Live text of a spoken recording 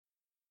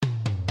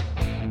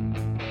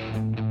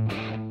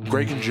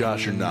Greg and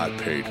Josh are not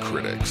paid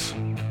critics.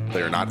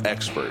 They are not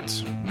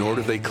experts, nor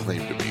do they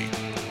claim to be.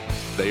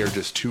 They are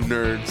just two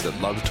nerds that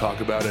love to talk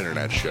about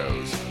internet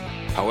shows.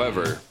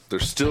 However, they're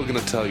still going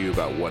to tell you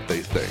about what they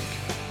think.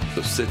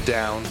 So sit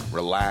down,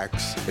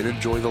 relax, and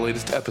enjoy the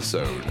latest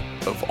episode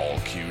of All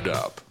Queued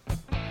Up.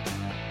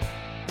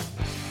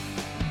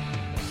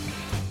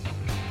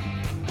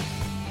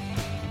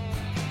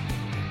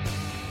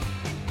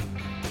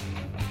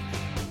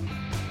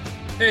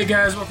 Hey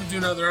guys, welcome to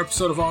another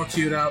episode of All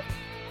Queued Up.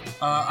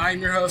 I'm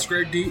your host,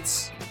 Greg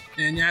Dietz,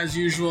 and as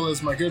usual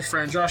is my good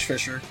friend Josh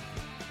Fisher.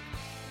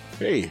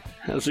 Hey,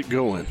 how's it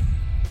going?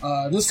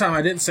 This time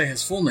I didn't say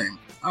his full name.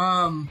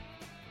 Don't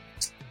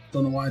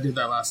know why I did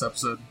that last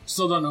episode.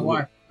 Still don't know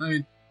why. I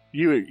mean,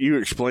 you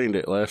explained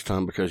it last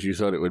time because you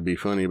thought it would be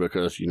funny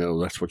because, you know,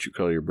 that's what you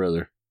call your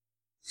brother.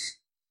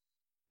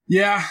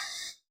 Yeah,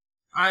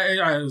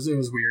 it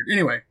was weird.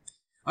 Anyway,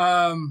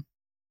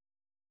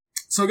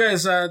 so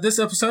guys, this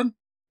episode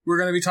we're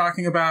going to be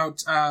talking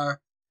about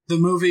the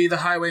movie The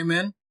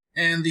Highwaymen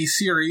and the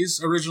series,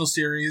 original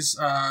series.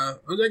 I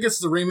guess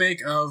it's a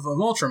remake of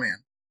Ultraman.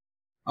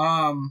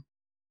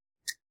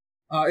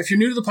 If you're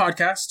new to the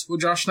podcast, what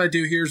Josh and I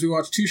do here is we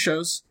watch two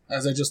shows,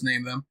 as I just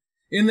named them,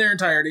 in their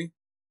entirety.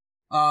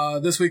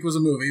 This week was a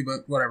movie,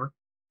 but whatever.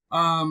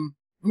 And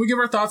we give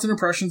our thoughts and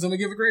impressions, and we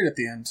give a grade at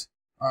the end.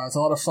 It's a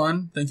lot of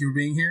fun. Thank you for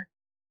being here.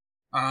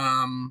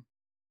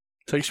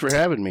 Thanks for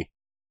having me.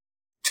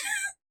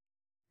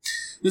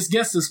 This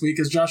guest this week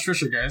is Josh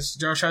Fisher, guys.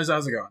 Josh, how's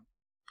it going?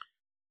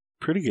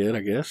 Pretty good,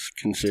 I guess,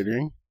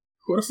 considering.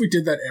 What if we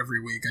did that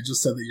every week? I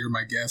just said that you're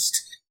my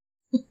guest.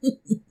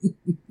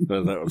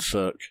 That would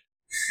suck.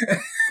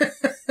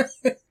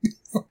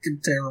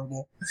 Fucking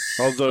terrible.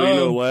 Although, you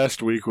know,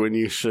 last week when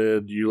you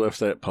said you left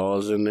that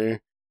pause in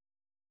there,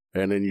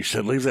 and then you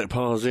said, leave that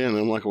pause in,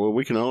 I'm like, well,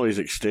 we can always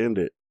extend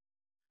it.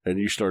 And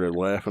you started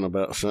laughing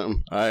about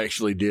something. I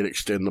actually did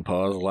extend the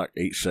pause like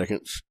 8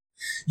 seconds.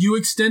 You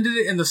extended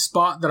it in the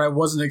spot that I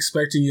wasn't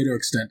expecting you to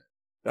extend it.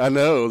 I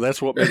know,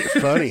 that's what made it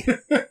funny.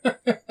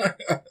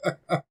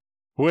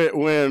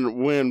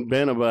 When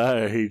Ben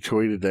Abaya, he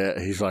tweeted that,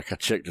 he's like, I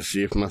checked to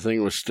see if my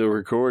thing was still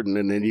recording,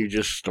 and then you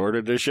just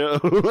started the show.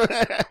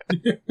 That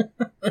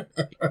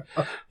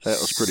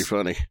was pretty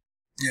funny.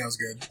 Yeah, it was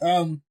good.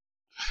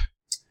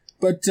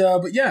 But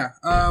yeah.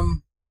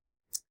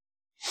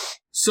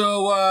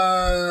 So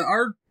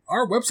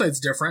our website's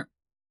different.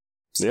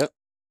 Yep.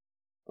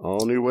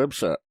 All new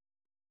website.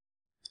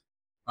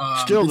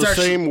 Still the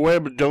same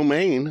web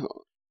domain,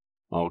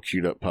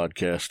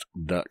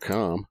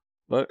 allqueueduppodcast.com,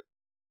 but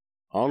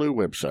all new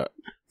website.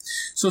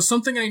 So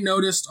something I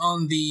noticed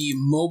on the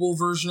mobile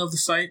version of the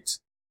site,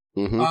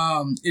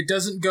 it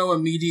doesn't go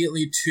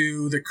immediately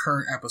to the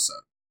current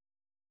episode.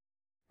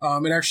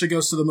 It actually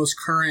goes to the most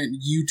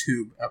current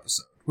YouTube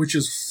episode, which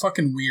is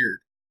fucking weird.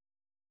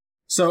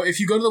 So if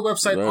you go to the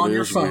website on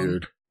your phone,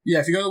 weird. Yeah,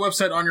 if you go to the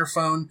website on your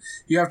phone,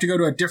 you have to go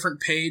to a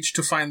different page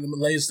to find the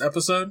latest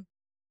episode.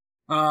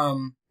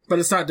 But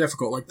it's not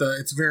difficult. Like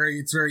it's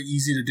very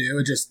easy to do.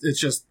 It's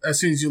just as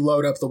soon as you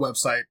load up the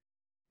website,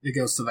 it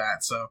goes to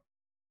that. So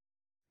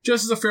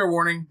just as a fair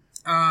warning.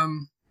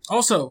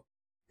 Also,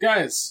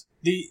 guys,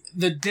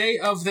 the day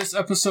of this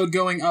episode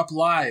going up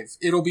live,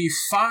 it'll be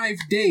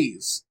 5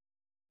 days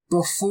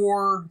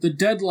before the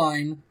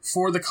deadline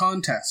for the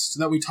contest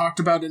that we talked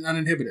about in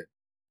Uninhibited,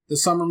 the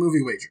summer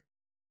movie wager.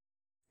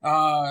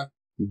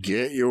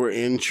 Get your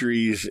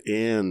entries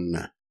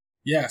in.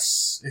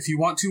 Yes, if you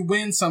want to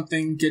win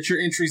something, get your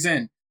entries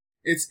in.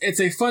 It's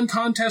a fun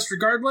contest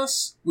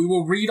regardless. We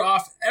will read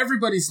off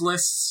everybody's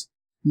lists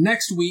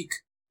next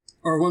week,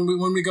 or when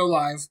we go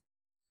live,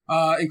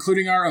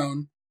 including our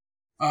own.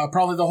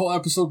 Probably the whole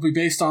episode will be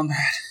based on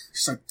that.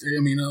 So,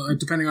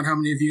 depending on how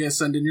many of you guys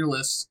send in your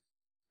lists.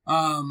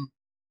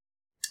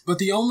 But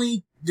the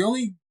only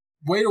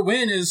way to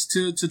win is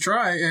to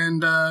try,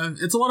 and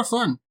it's a lot of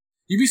fun.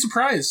 You'd be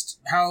surprised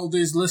how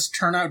these lists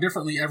turn out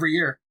differently every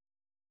year.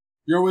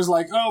 You're always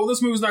like, oh,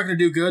 this movie's not going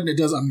to do good, and it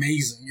does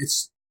amazing.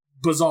 It's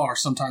bizarre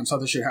sometimes how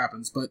this shit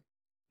happens, but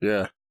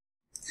yeah,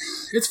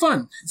 it's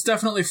fun. It's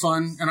definitely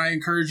fun, and I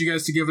encourage you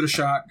guys to give it a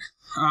shot.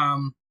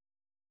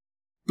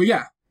 But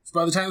yeah,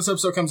 by the time this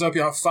episode comes up,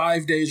 you'll have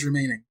 5 days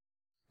remaining.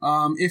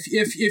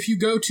 If you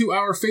go to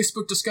our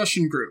Facebook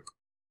discussion group,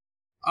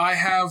 I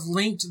have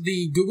linked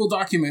the Google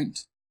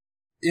document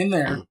in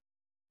there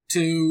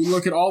to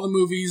look at all the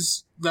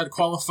movies that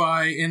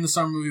qualify in the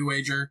summer movie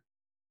wager.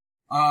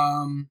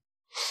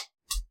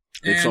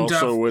 It's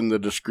also in the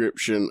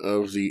description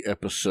of the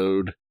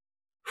episode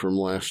from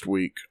last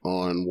week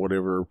on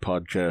whatever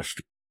podcast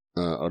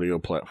audio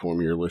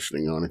platform you're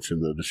listening on. It's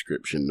in the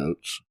description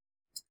notes.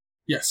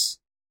 Yes.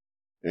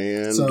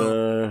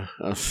 And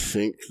I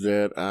think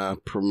that I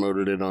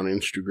promoted it on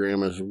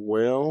Instagram as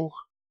well.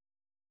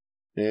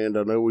 And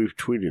I know we've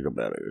tweeted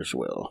about it as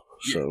well.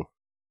 Yeah. So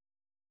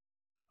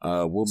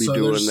we'll be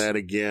doing that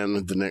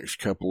again the next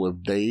couple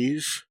of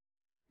days.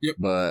 Yep.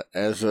 But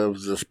as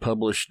of this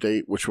published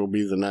date, which will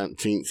be the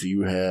 19th,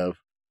 you have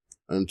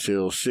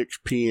until 6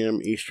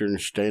 p.m. Eastern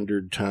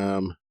Standard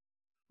Time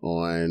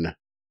on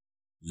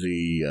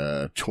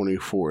the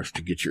 24th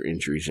to get your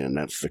entries in.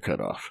 That's the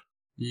cutoff.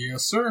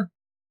 Yes, sir.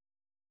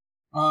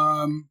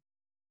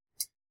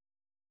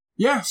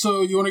 Yeah,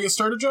 so you want to get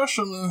started, Josh,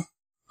 on the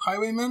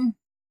Highwaymen?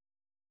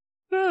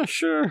 Yeah,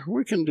 sure.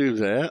 We can do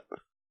that.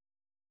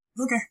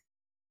 Okay.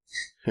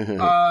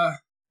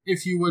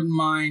 If you wouldn't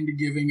mind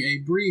giving a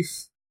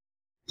brief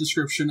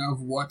description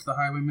of what the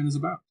Highwaymen is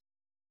about.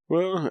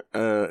 Well,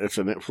 it's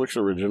a Netflix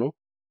original,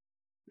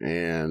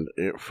 and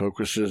it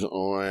focuses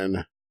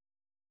on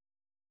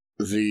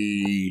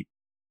the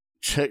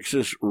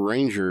Texas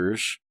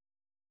Rangers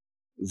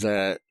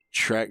that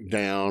tracked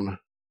down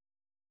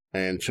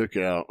and took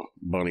out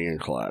Bonnie and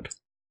Clyde.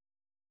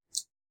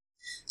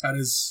 That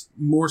is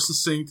more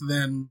succinct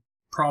than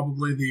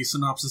probably the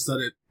synopsis that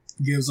it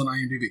gives on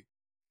IMDb.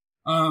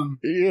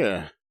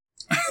 Yeah.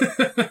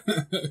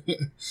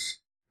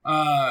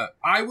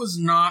 I was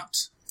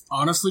not,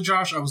 honestly,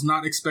 Josh, I was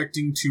not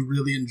expecting to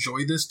really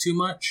enjoy this too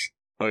much.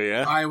 Oh,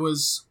 yeah?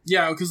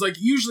 Because like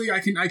usually I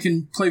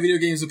can play video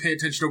games and pay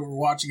attention to what we're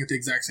watching at the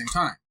exact same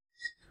time.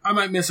 I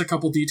might miss a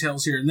couple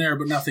details here and there,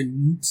 but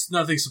nothing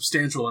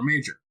substantial or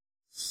major.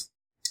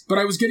 But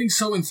I was getting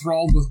so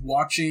enthralled with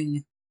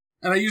watching,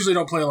 and I usually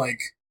don't play like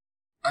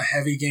a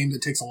heavy game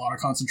that takes a lot of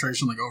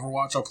concentration like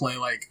Overwatch. I'll play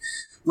like,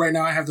 right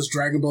now I have this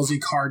Dragon Ball Z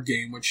card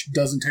game, which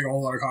doesn't take a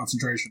whole lot of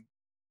concentration.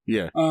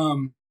 Yeah.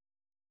 Or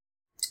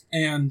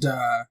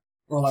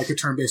like a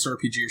turn-based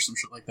RPG or some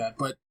shit like that.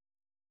 But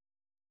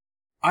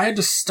I had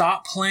to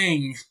stop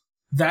playing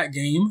that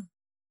game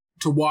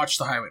to watch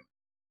The Highwaymen.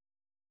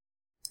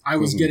 I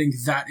was getting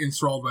that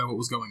enthralled by what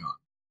was going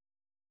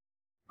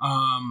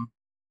on.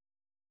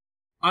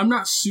 I'm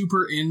not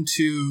super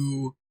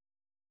into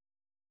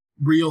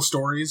real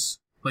stories,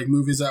 like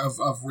movies of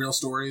real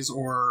stories,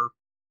 or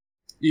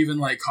even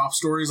like cop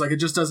stories. Like, it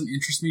just doesn't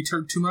interest me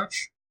too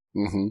much.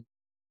 Mm-hmm.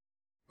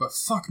 But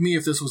fuck me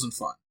if this wasn't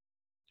fun.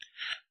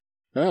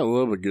 I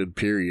love a good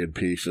period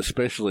piece,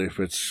 especially if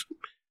it's,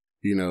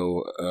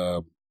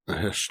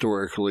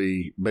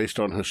 historically, based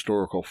on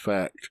historical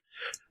fact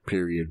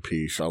period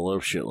piece. I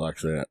love shit like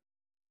that.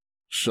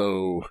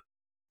 So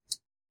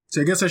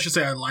I guess I should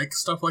say I like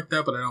stuff like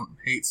that, but I don't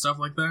hate stuff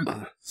like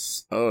that.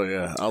 Oh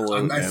yeah, I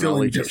love it. I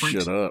feel indifferent.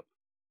 Shit up.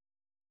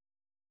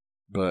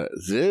 But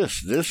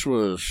this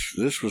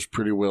was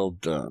pretty well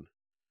done.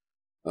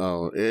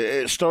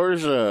 It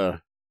stars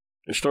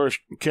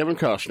Kevin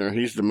Costner.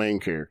 He's the main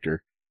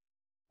character.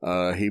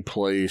 He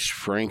plays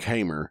Frank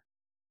Hamer,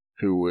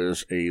 who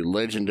is a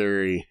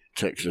legendary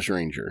Texas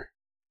Ranger,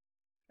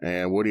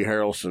 and Woody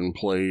Harrelson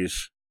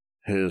plays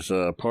his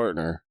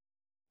partner,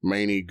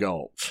 Manny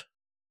Galt.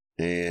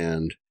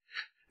 And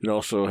it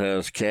also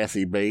has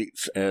Kathy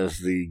Bates as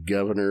the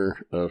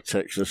governor of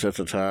Texas at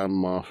the time,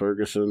 Ma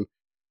Ferguson.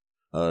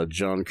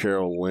 John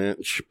Carroll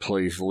Lynch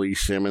plays Lee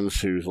Simmons,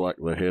 who's like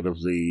the head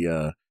of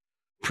the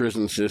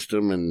prison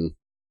system. And,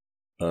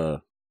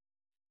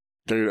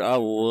 dude, I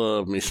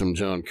love me some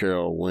John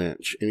Carroll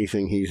Lynch.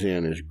 Anything he's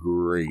in is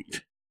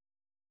great.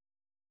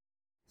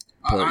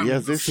 But yeah,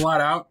 this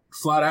flat out,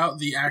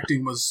 the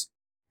acting was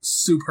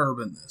superb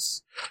in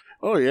this.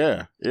 Oh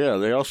yeah, yeah.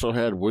 They also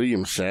had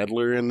William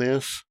Sadler in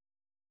this.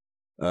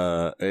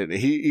 And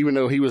he, even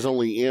though he was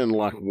only in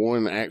like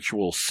one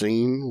actual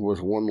scene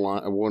with one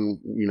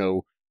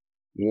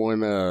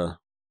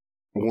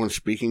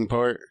speaking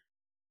part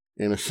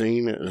in a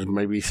scene that was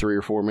maybe 3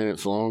 or 4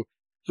 minutes long.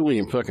 It's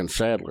William fucking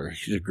Sadler.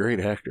 He's a great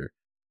actor.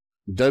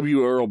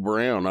 W. Earl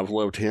Brown. I've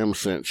loved him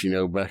since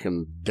back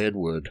in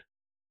Deadwood.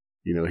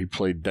 He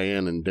played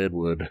Dan in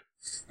Deadwood.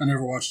 I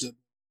never watched it.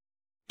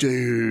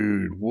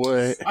 Dude,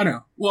 what? I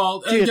know.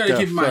 Well, you gotta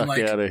keep in mind,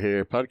 like, out of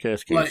here.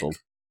 Podcast canceled.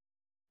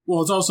 Well,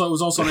 it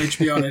was also on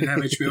HBO, and I didn't have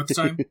HBO at the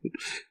time. You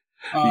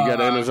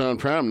got Amazon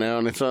Prime now,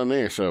 and it's on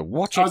there, so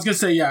watch it. I was gonna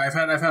say, yeah, I've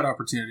had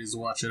opportunities to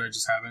watch it, I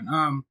just haven't.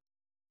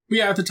 But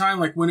yeah, at the time,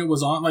 like when it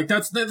was on, like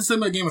that's the same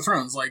like Game of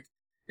Thrones. Like,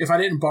 if I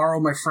didn't borrow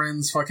my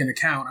friend's fucking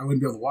account, I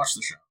wouldn't be able to watch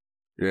the show.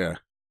 Yeah.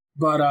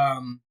 But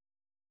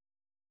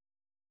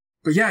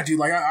yeah, dude,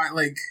 like I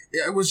like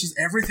it was just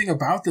everything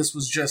about this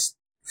was just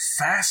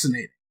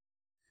fascinating.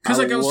 Because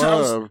like I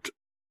was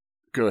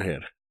go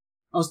ahead.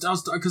 I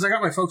was because I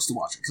got my folks to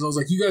watch it because I was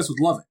like, you guys would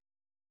love it.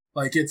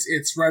 Like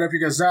it's right up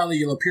your guys' alley.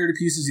 You love period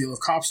pieces. You love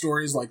cop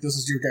stories. Like this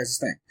is your guys'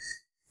 thing.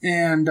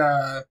 And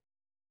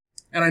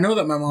I know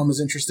that my mom is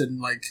interested in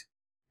like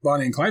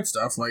Bonnie and Clyde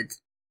stuff. Like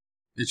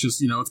it's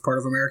just it's part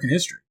of American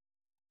history,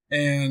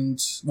 and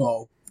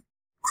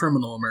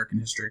criminal American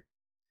history.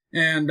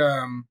 And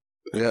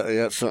yeah,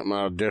 that's something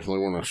I definitely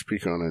want to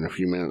speak on in a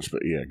few minutes.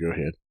 But yeah, go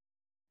ahead.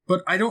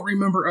 But I don't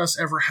remember us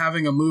ever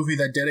having a movie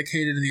that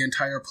dedicated the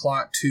entire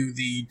plot to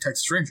the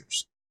Texas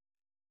Rangers.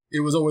 It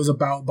was always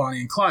about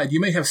Bonnie and Clyde. You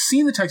may have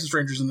seen the Texas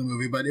Rangers in the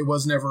movie, but it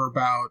was never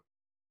about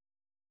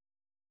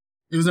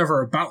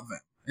them.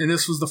 And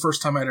this was the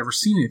first time I'd ever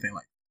seen anything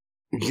like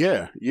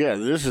that. Yeah.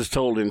 This is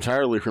told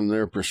entirely from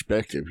their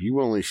perspective.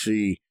 You only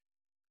see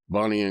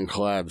Bonnie and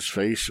Clyde's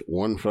face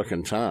one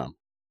fucking time.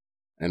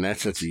 And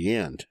that's at the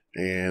end.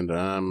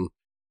 And,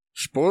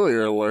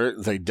 spoiler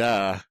alert, they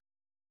die.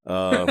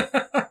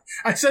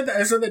 I said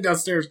that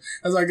downstairs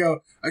as I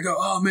go,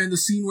 oh man, the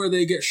scene where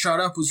they get shot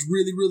up was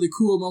really, really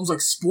cool. Mom's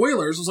like,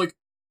 spoilers? I was like,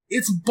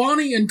 it's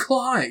Bonnie and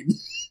Clyde.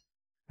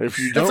 If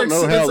you don't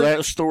know how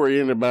that story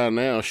ended by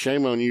now,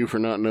 shame on you for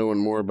not knowing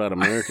more about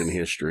American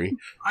history.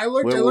 I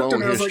looked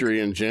at it,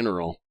 history in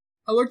general.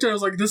 I looked at it, I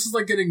was like, this is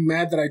like getting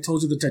mad that I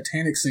told you the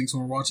Titanic sinks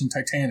when we're watching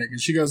Titanic. And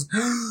she goes,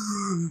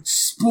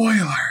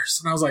 spoilers.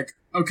 And I was like,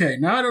 okay,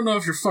 now I don't know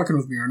if you're fucking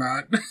with me or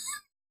not.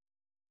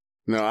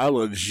 No, I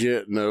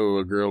legit know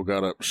a girl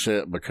got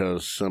upset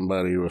because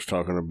somebody was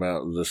talking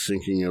about the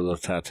sinking of the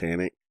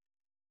Titanic.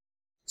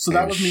 So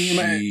that was me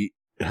and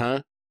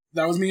Huh?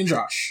 That was me and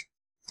Josh.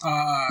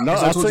 No,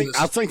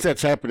 I think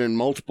that's happened in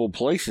multiple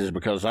places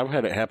because I've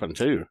had it happen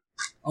too.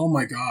 Oh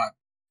my god.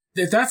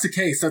 If that's the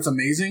case, that's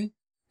amazing.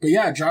 But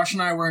yeah, Josh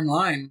and I were in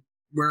line.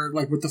 We're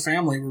like with the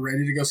family. We're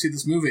ready to go see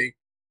this movie.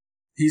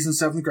 He's in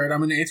 7th grade.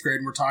 I'm in 8th grade.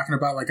 And we're talking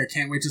about like, I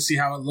can't wait to see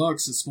how it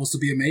looks. It's supposed to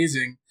be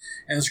amazing.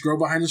 And this girl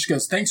behind us, she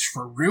goes, thanks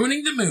for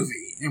ruining the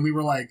movie. And we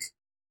were like,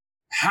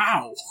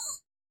 how?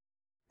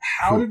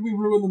 How did we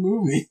ruin the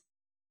movie?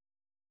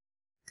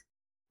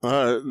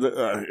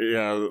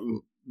 Yeah,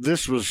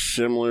 this was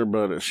similar,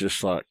 but it's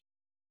just like,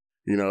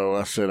 you know,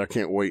 I said I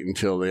can't wait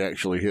until they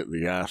actually hit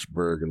the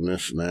iceberg and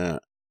this and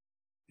that.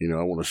 You know,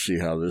 I want to see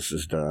how this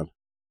is done.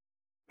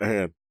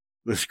 And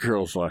this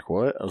girl's like,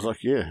 what? I was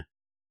like, yeah.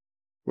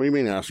 What do you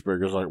mean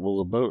iceberg? I was like, well,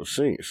 the boat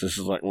sinks. This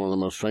is like one of the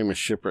most famous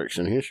shipwrecks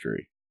in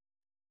history.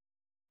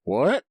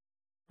 What?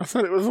 I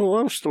thought it was a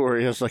love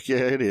story. I was like, yeah,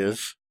 it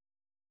is.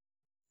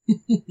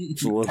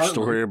 It's a love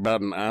story about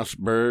an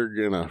iceberg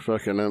and a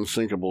fucking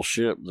unsinkable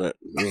ship that,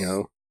 you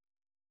know,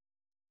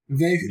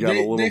 got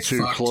a little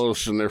too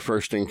close in their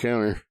first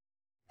encounter.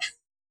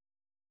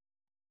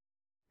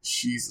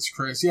 Jesus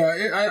Christ.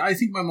 Yeah, I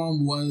think my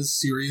mom was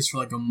serious for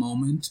like a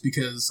moment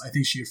because I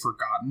think she had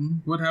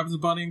forgotten what happens to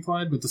Bonnie and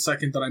Clyde, but the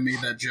second that I made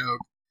that joke,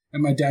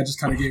 and my dad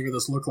just kind of gave her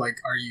this look like,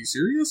 are you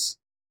serious?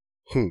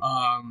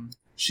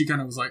 She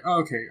kind of was like, oh,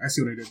 okay, I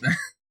see what I did there.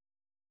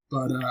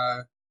 But,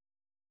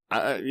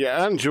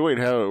 I enjoyed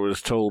how it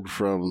was told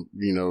from,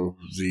 you know,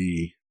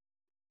 the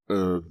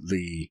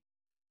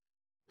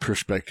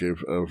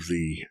perspective of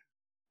the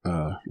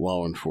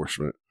law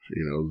enforcement,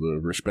 you know, the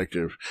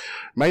respective,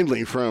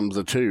 mainly from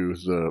the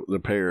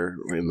pair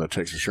in the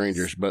Texas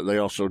Rangers, but they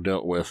also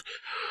dealt with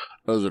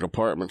other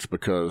departments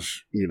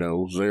because, you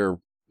know,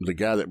 the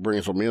guy that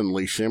brings them in,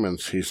 Lee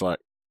Simmons, he's like,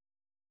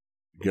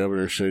 the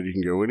governor said you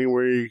can go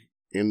anywhere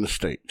in the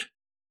state.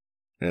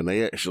 And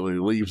they actually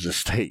leave the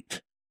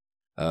state.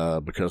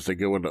 Because they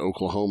go into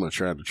Oklahoma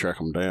trying to track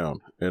them down.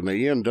 And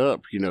they end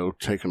up, you know,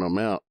 taking them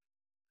out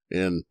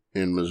in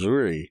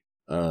Missouri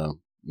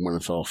when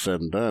it's all said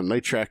and done. They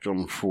tracked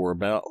them for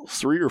about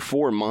 3 or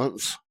 4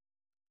 months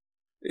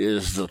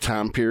is the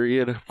time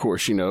period. Of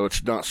course, you know,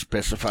 it's not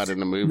specified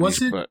in the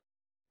movies.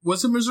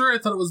 Was it Missouri? I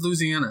thought it was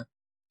Louisiana.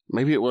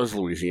 Maybe it was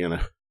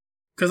Louisiana.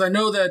 Because I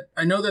know that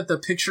the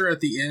picture at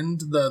the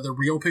end, the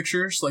real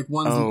pictures, like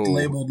one's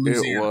labeled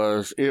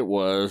Louisiana. It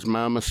was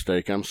my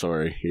mistake. I'm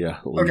sorry.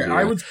 Yeah. Louisiana.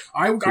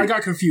 Okay, I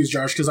got confused,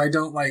 Josh, because I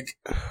don't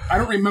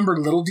remember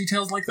little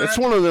details like that. It's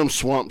one of them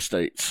swamp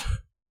states.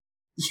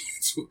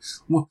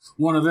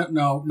 One of them.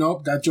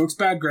 Nope. That joke's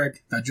bad,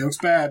 Greg. That joke's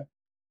bad.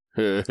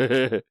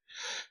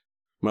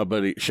 My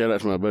buddy, shout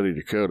out to my buddy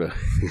Dakota.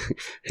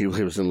 He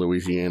lives in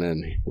Louisiana,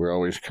 and we're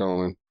always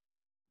talking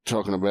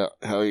about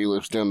how he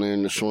lives down there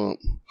in the swamp.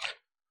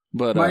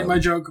 But my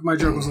joke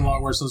was a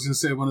lot worse. I was going to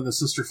say one of the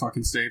sister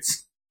fucking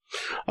states.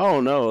 Oh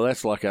no,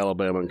 that's like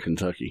Alabama and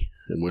Kentucky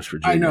and West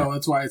Virginia. I know,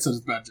 that's why I said it's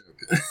a bad joke.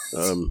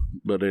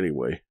 But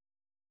anyway,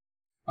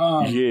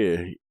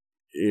 yeah.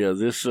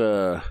 This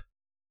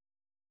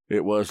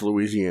it was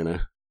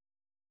Louisiana.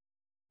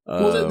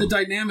 Well, the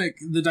dynamic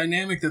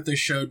that they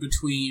showed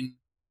between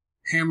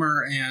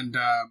Hamer and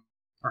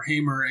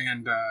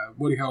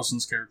Woody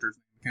Harrelson's character,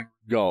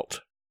 Galt,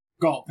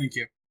 thank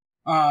you,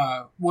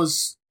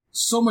 was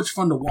so much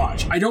fun to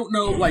watch. I don't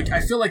know, like, I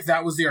feel like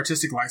that was the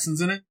artistic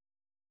license in it,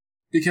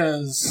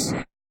 because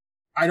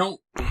I don't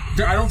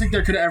think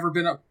there could have ever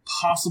been a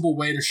possible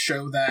way to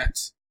show that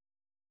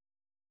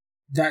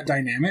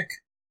dynamic.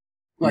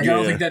 Like, yeah. I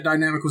don't think that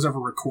dynamic was ever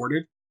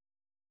recorded.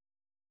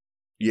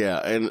 Yeah,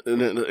 and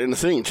the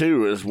thing,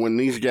 too, is when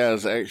these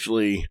guys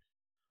actually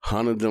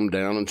hunted them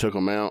down and took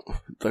them out,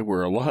 they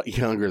were a lot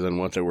younger than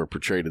what they were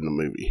portrayed in the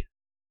movie.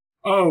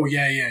 Oh,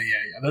 yeah.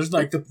 There's,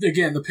 like,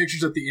 the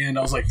pictures at the end,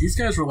 I was like, these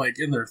guys were, like,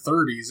 in their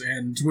 30s,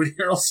 and Woody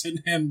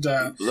Harrelson and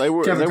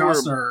Kevin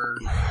Costner...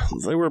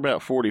 They were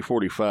about 40,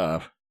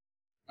 45.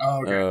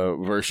 Oh,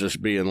 okay. Versus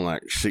being,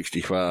 like,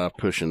 65,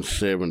 pushing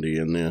 70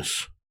 in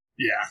this.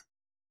 Yeah.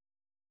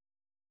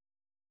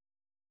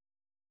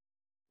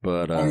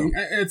 But, I mean,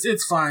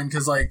 it's fine,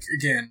 because, like,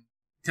 again,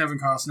 Kevin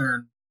Costner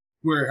and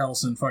Woody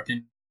Harrelson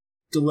fucking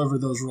deliver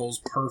those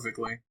roles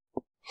perfectly.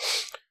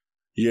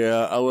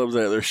 Yeah, I love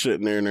that. They're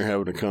sitting there and they're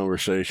having a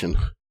conversation.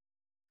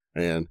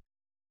 And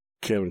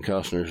Kevin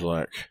Costner's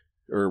like,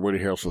 or Woody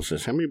Harrelson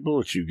says, how many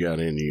bullets you got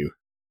in you?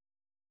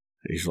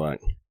 He's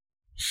like,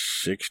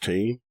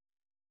 16?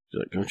 He's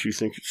like, don't you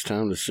think it's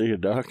time to see a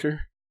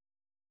doctor?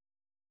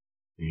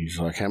 He's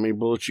like, how many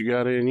bullets you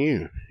got in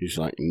you? He's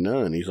like,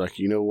 none. He's like,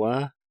 you know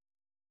why?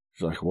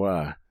 He's like,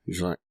 why? He's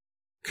like,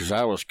 because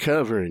I was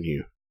covering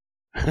you.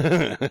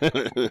 So,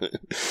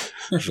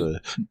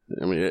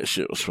 I mean, that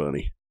shit was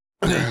funny.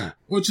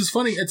 Which is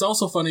funny. It's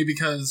also funny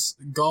because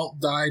Galt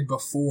died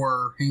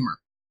before Hamer.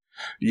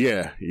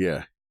 Yeah.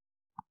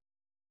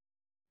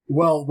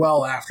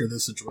 Well after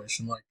this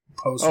situation, like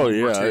post. Oh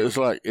yeah, it was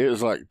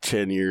like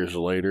 10 years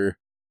later,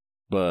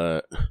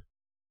 but.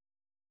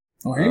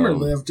 Well, Hamer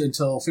lived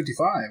until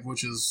 55,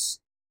 which is...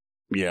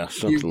 Yeah,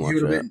 something like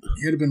that.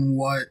 He would have been,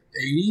 what,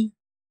 80?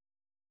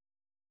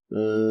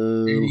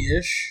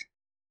 80-ish?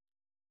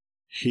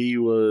 He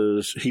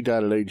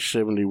died at age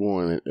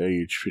 71 at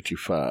age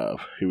 55.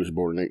 He was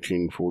born in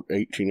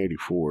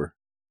 1884.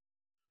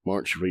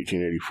 March of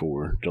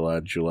 1884.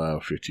 July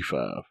of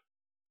 55.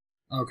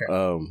 Okay.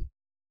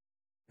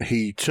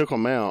 He took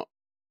him out.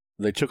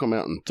 They took him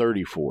out in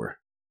 34.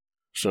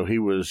 So he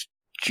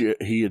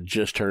had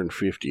just turned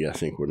 50, I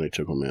think, when they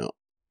took him out.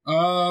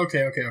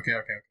 Okay. Makes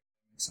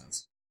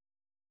sense.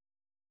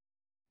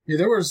 Yeah,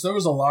 there was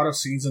a lot of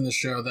scenes in the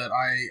show that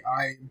I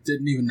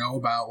didn't even know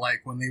about,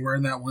 like when they were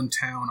in that one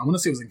town. I want to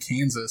say it was in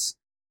Kansas,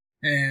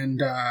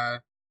 and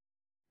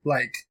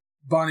like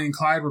Bonnie and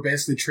Clyde were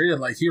basically treated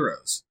like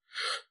heroes.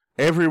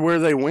 Everywhere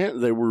they went,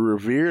 they were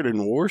revered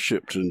and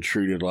worshipped and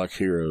treated like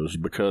heroes,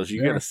 because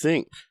you got to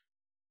think,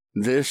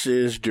 this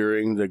is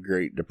during the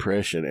Great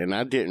Depression, and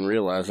I didn't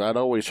realize. I'd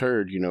always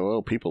heard,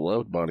 people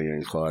loved Bonnie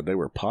and Clyde. They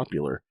were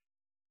popular.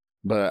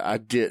 But I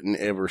didn't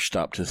ever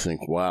stop to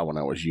think why when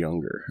I was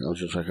younger. I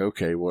was just like,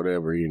 okay,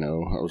 whatever, I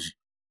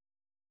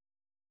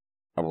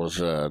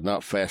was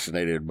not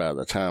fascinated by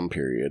the time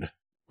period.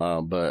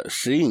 But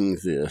seeing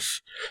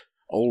this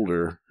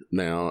older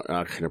now,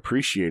 I can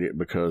appreciate it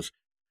because,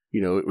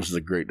 it was the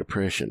Great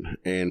Depression,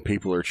 and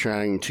people are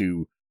trying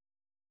to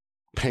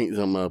paint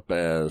them up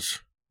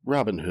as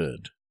Robin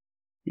Hood.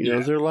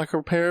 They're like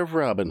a pair of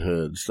Robin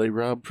Hoods. They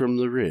rob from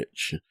the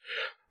rich.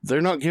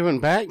 They're not giving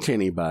back to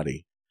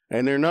anybody.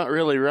 And they're not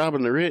really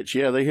robbing the rich.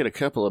 Yeah, they hit a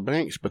couple of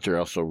banks, but they're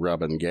also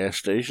robbing gas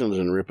stations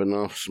and ripping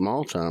off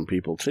small-time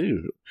people,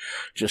 too.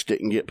 Just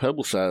didn't get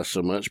publicized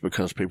so much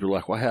because people were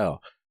like, wow.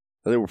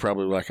 They were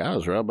probably like, I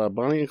was robbed by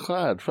Bonnie and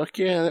Clyde. Fuck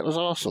yeah, that was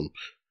awesome.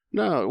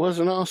 No, it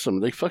wasn't awesome.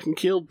 They fucking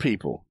killed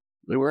people.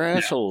 They were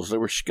assholes. They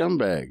were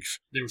scumbags.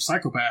 They were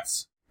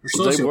psychopaths.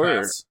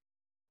 Sociopaths.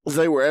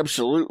 They were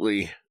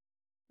absolutely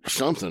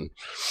something.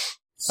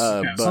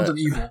 Something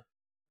evil.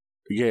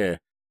 Yeah.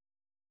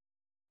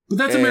 But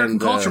that's American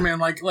culture, man.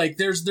 Like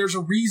there's a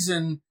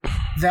reason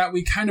that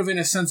we kind of, in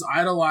a sense,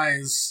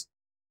 idolize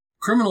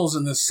criminals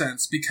in this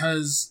sense,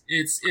 because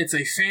it's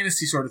a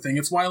fantasy sort of thing.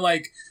 It's why,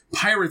 like,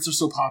 pirates are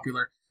so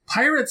popular.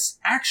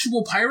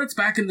 Actual pirates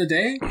back in the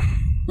day,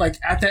 like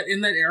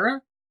in that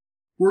era,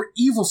 were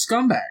evil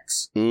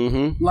scumbags.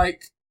 Mm-hmm.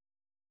 Like,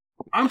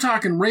 I'm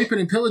talking raping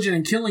and pillaging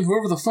and killing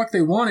whoever the fuck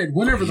they wanted,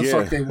 whenever the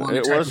fuck they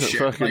wanted. It wasn't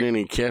fucking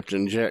any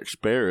Captain Jack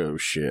Sparrow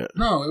shit.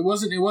 No, it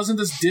wasn't. It wasn't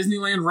this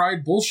Disneyland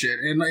ride bullshit,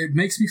 and it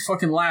makes me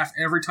fucking laugh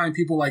every time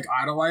people like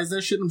idolize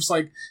that shit. I'm just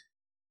like,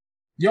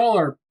 y'all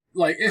are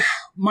like,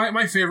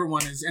 my favorite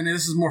one is, and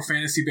this is more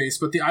fantasy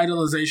based, but the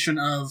idolization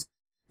of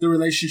the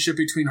relationship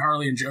between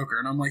Harley and Joker,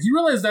 and I'm like, you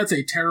realize that's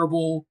a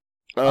terrible.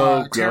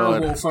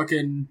 Terrible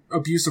fucking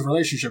abusive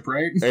relationship,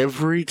 right?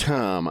 Every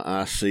time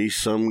I see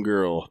some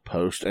girl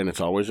post, and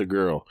it's always a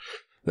girl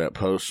that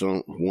posts,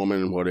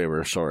 woman,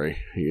 whatever, sorry,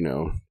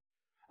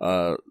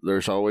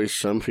 there's always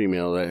some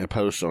female that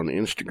posts on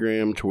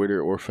Instagram,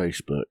 Twitter, or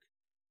Facebook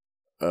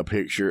a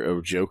picture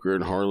of Joker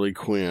and Harley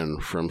Quinn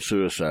from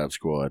Suicide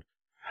Squad.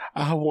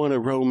 I want a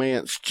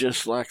romance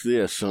just like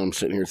this. So I'm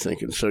sitting here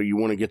thinking, so you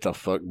want to get the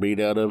fuck beat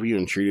out of you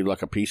and treated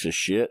like a piece of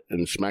shit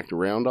and smacked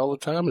around all the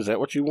time? Is that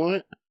what you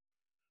want?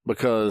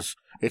 Because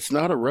it's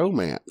not a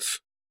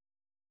romance.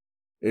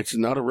 It's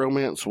not a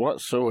romance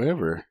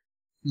whatsoever.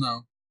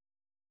 No.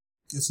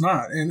 It's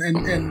not.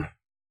 And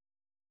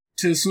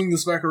to swing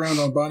this back around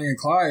on Bonnie and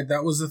Clyde,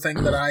 that was the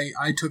thing that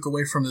I took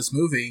away from this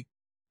movie,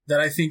 that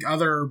I think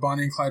other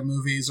Bonnie and Clyde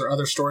movies or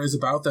other stories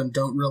about them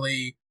don't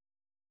really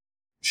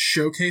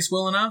showcase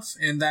well enough,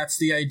 and that's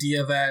the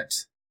idea that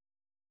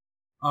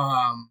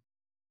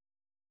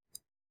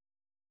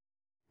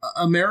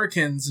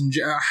Americans, and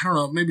I don't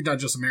know, maybe not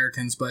just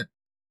Americans, but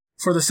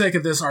for the sake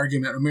of this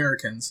argument,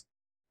 Americans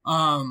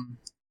love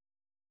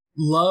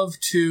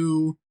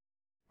to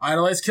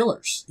idolize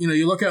killers.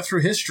 You look out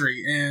through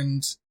history,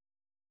 and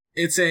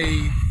it's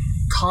a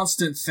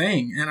constant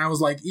thing. And I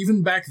was like,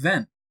 even back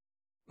then,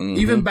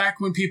 even back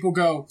when people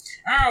go,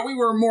 we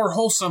were more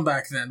wholesome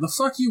back then. The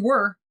fuck you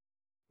were.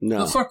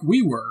 No. The fuck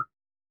we were.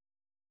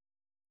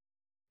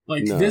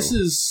 Like, no. This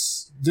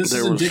is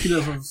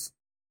indicative of...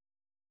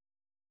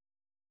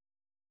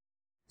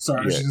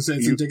 Sorry, I was just going to say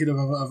it's indicative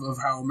of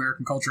how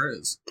American culture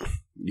is.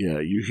 Yeah,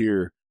 you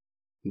hear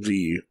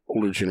the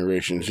older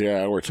generations,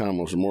 our time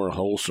was more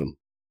wholesome.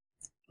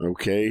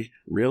 Okay,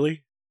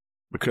 really?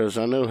 Because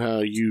I know how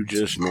you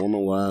just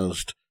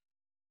normalized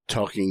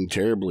talking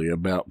terribly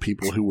about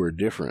people who were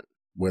different,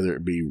 whether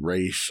it be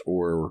race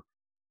or,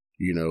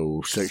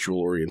 sexual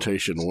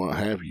orientation and what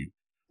have you.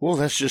 Well,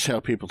 that's just how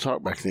people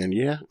talk back then.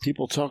 Yeah,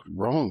 people talked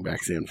wrong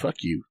back then. Fuck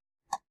you.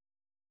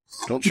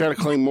 Don't try to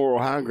claim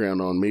moral high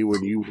ground on me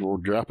when you were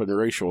dropping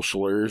racial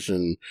slurs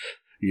and,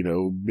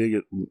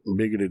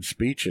 bigoted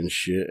speech and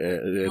shit.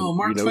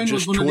 Mark Twain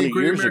was one of the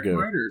great American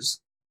writers.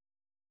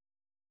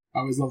 I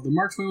always loved that.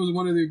 Mark Twain was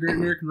one of the great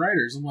American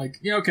writers. I'm like,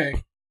 yeah,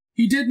 okay.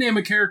 He did name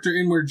a character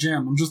Inward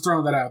Jim. I'm just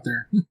throwing that out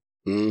there.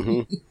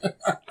 Mm-hmm.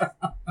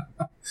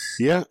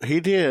 Yeah, he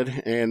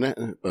did.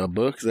 And a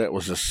book that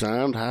was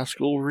assigned high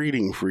school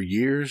reading for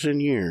years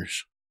and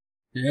years.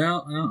 Yeah.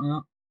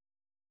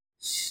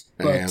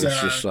 But, and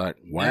it's just like,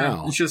 wow.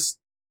 Yeah, it's just...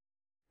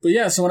 But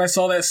yeah, so when I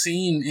saw that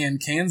scene in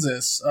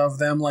Kansas of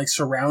them like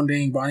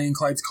surrounding Bonnie and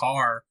Clyde's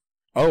car.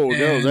 Oh,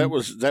 no, that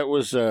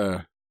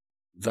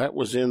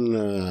was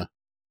in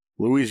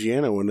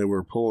Louisiana when they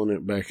were pulling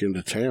it back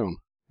into town.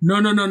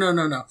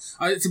 No.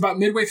 It's about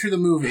midway through the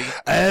movie.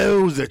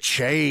 Oh, the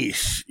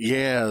chase.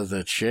 Yeah,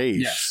 the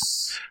chase.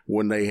 Yes.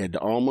 When they had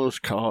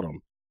almost caught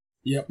him.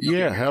 Yep.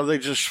 Yeah, how they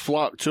just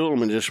flocked to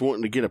them and just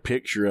wanting to get a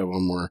picture of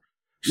them or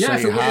say hi,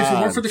 if it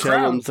weren't for the tell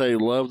crowd. them they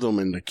loved them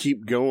and to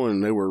keep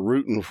going. They were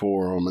rooting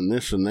for them and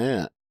this and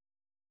that.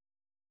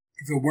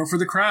 If it weren't for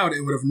the crowd,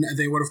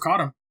 they would have caught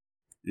him.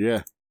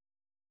 Yeah.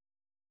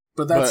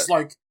 But that's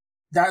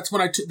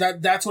what I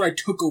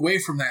took away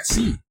from that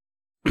scene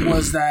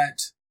was that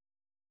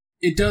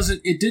it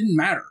didn't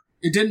matter.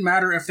 It didn't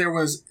matter if there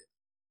was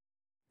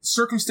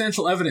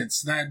circumstantial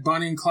evidence that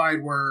Bonnie and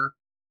Clyde were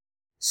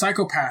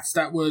psychopaths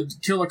that would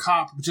kill a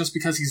cop just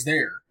because he's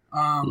there.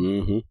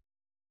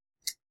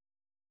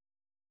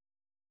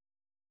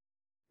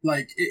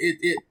 Like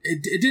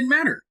it didn't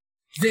matter.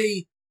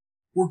 They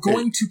were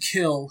going to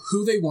kill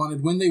who they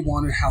wanted, when they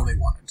wanted, how they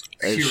wanted.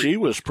 Period. And she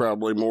was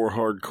probably more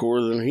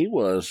hardcore than he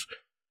was.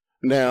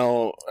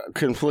 Now,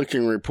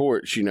 conflicting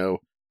reports,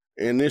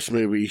 in this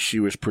movie, she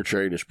was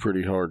portrayed as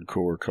pretty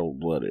hardcore,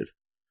 cold-blooded.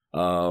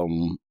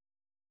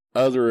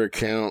 Other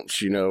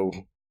accounts,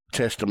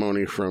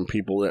 testimony from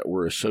people that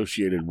were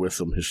associated with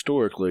them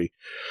historically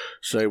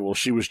say, well,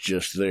 she was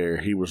just there.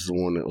 He was the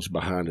one that was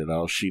behind it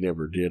all. She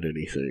never did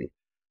anything.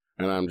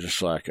 And I'm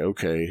just like,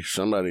 okay,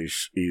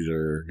 somebody's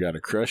either got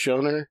a crush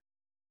on her,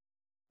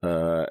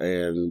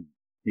 and,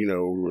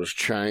 was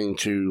trying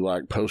to,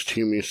 like,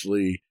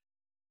 posthumously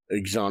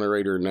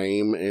exonerate her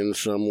name in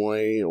some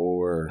way,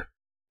 or,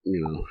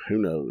 who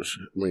knows?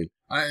 I mean,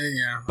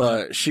 yeah.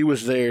 But she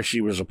was there,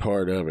 she was a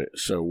part of it,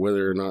 so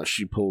whether or not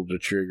she pulled the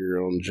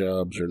trigger on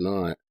jobs or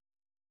not,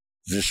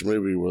 this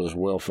movie was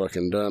well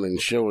fucking done and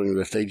showing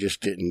that they just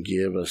didn't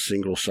give a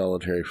single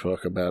solitary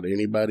fuck about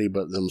anybody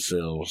but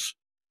themselves.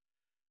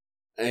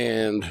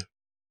 And,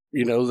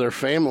 their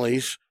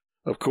families,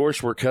 of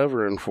course, were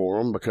covering for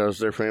them because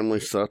their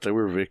families thought they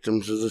were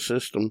victims of the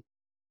system.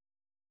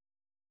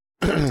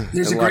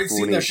 There's a great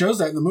scene that shows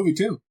that in the movie,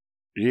 too.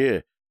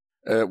 Yeah.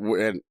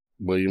 And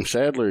William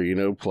Sadler,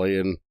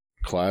 playing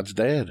Clyde's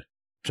dad,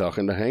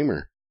 talking to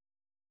Hamer.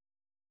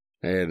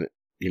 And,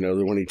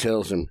 when he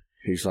tells him,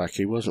 he's like,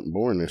 he wasn't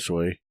born this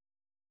way.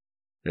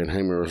 And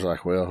Hamer was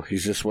like, well,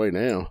 he's this way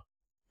now.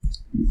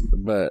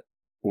 But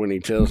when he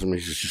tells him,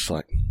 he's just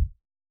like,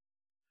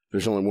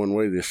 there's only one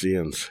way this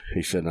ends.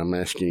 He said, I'm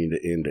asking you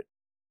to end it.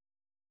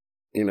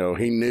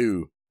 He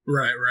knew.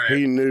 Right.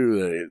 He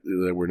knew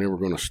that we're never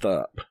going to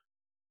stop.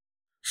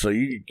 So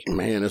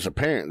as a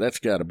parent, that's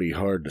got to be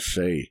hard to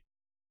say.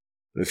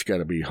 That's got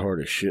to be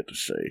hard as shit to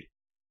say.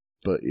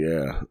 But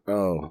yeah.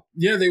 Oh.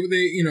 Yeah, they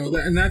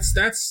and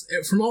that's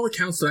from all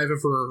accounts that I've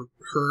ever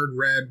heard,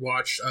 read,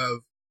 watched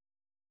of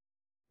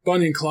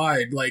Bonnie and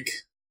Clyde, like,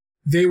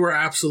 they were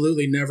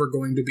absolutely never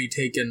going to be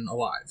taken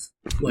alive.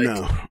 Like,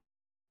 no.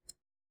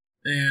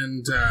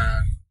 And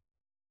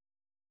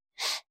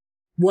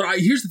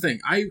here's the thing.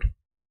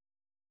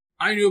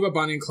 I knew about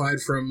Bonnie and Clyde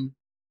from,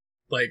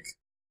 like,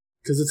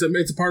 because it's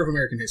a part of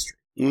American history.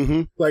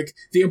 Mm-hmm. Like,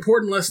 the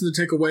important lesson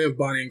to take away of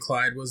Bonnie and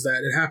Clyde was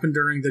that it happened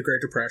during the Great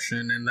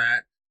Depression and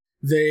that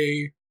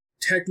they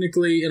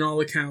technically, in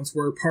all accounts,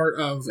 were part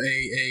of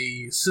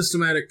a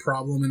systematic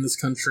problem in this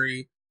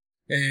country,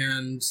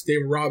 and they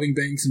were robbing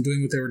banks and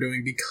doing what they were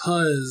doing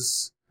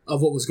because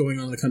of what was going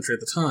on in the country at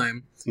the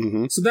time.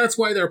 Mm-hmm. So that's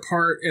why they're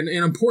an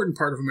important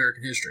part of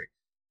American history.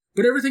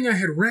 But everything I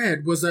had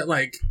read was that,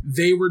 like,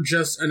 they were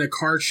just in a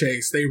car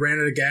chase. They ran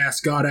out of gas,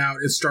 got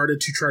out, and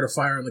started to try to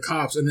fire on the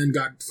cops, and then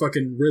got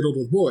fucking riddled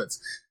with bullets.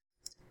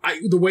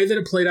 The way that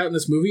it played out in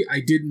this movie,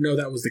 I didn't know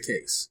that was the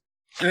case.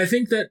 And I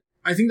think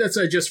that's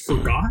I just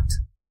forgot.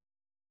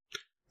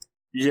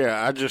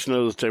 Yeah, I just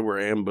know that they were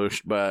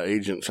ambushed by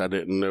agents. I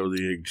didn't know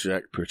the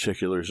exact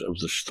particulars of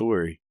the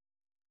story.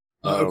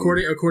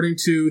 According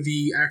to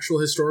the actual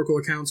historical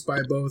accounts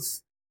by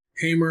both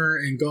Hamer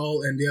and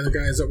Gull and the other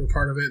guys that were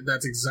part of it,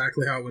 that's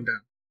exactly how it went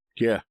down.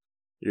 Yeah.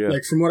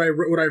 Like, from what I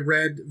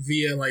read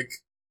via, like,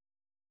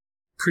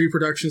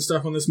 pre-production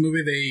stuff on this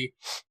movie,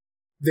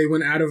 they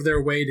went out of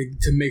their way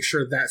to make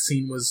sure that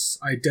scene was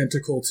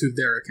identical to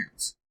their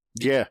accounts.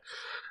 Yeah,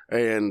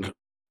 and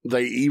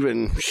they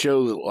even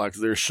show that, like,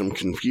 there's some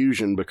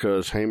confusion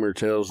because Hamer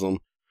tells them,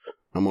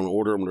 I'm going to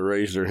order them to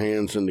raise their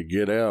hands and to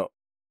get out.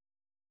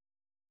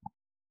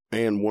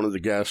 And one of the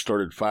guys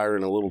started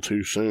firing a little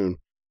too soon.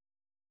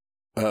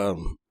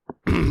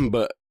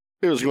 But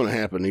it was going to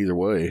happen either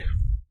way.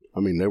 I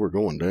mean, they were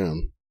going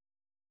down.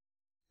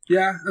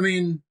 Yeah, I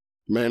mean...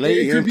 Man,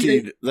 they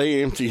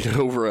emptied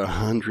over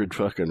 100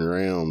 fucking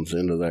rounds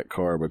into that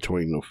car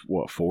between the,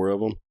 4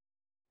 of them?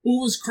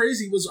 What was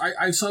crazy was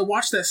I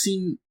watched that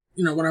scene,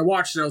 when I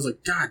watched it, I was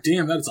like, God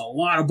damn, that is a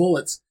lot of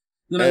bullets.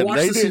 Then I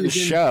watched they the scene didn't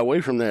again. shy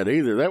away from that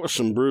either. That was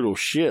some brutal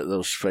shit,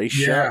 those face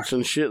shots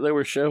and shit they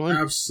were showing.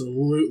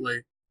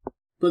 Absolutely.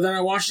 But then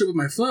I watched it with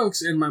my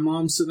folks, and my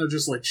mom's sitting there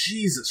just like,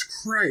 Jesus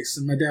Christ.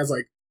 And my dad's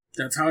like,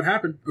 that's how it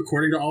happened.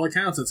 According to all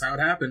accounts, that's how it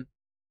happened.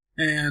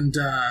 And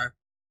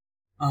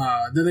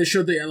then they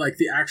showed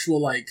the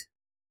actual, I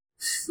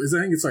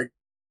think it's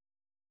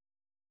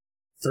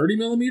 30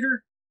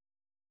 millimeter?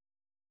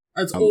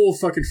 That's old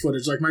fucking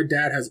footage. Like, my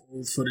dad has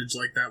old footage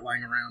like that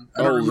lying around.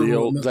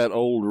 That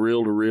old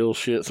reel-to-reel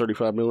shit,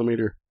 35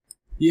 millimeter?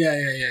 Yeah.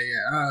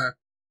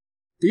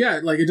 But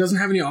yeah, it doesn't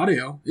have any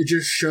audio. It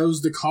just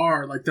shows the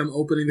car, them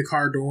opening the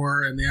car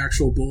door and the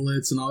actual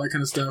bullets and all that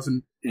kind of stuff.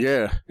 And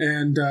yeah.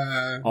 And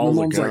all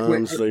the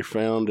guns they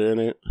found in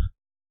it.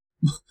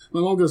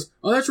 My mom goes,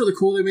 oh, that's really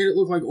cool. They made it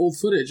look like old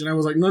footage. And I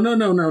was like, no.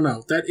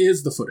 That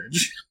is the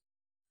footage.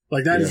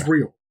 That is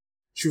real.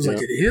 She was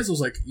like, it is? I was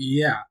like,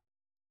 yeah.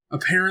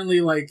 Apparently,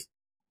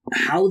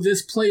 how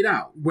this played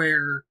out,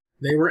 where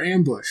they were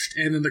ambushed,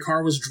 and then the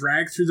car was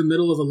dragged through the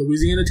middle of a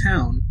Louisiana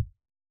town,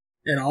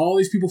 and all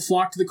these people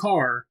flocked to the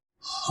car,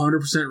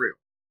 100% real.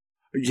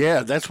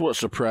 Yeah, that's what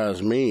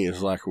surprised me,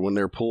 is when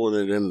they're pulling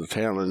it into the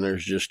town, and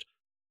there's just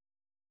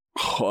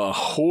a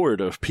horde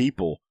of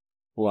people,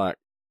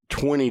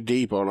 20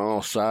 deep on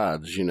all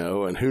sides,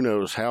 and who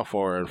knows how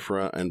far in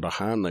front and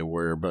behind they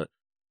were, but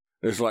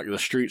it's the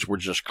streets were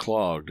just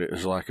clogged. It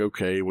was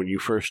okay, when you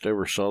first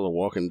ever saw The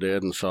Walking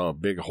Dead and saw a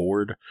big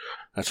horde,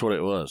 that's what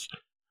it was.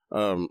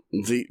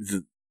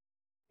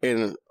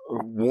 In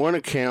one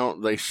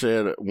account, they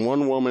said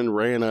one woman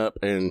ran up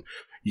and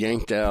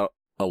yanked out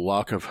a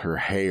lock of her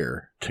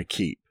hair to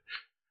keep.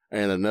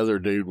 And another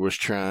dude was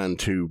trying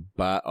to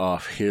bite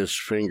off his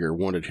finger,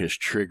 wanted his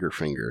trigger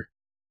finger.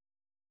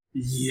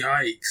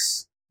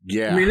 Yikes.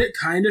 Yeah. I mean, it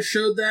kind of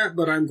showed that,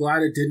 but I'm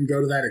glad it didn't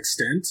go to that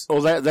extent. Oh,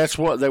 that's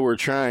what they were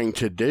trying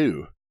to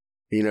do.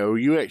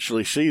 You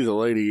actually see the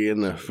lady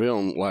in the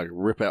film,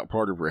 rip out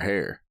part of her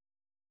hair.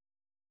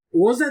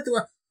 Was that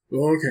the...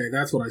 Okay,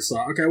 that's what I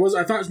saw. Okay,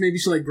 I thought maybe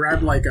she,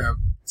 grabbed,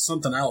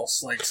 something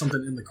else,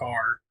 something in the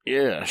car.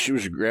 Yeah, she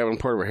was grabbing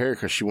part of her hair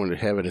because she wanted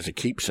to have it as a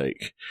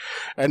keepsake.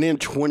 And then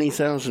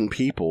 20,000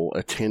 people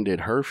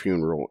attended her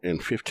funeral,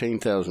 and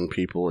 15,000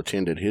 people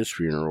attended his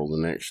funeral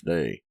the next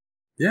day.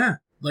 Yeah.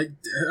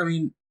 I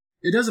mean,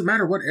 it doesn't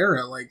matter what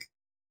era,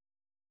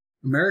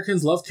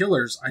 Americans love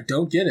killers. I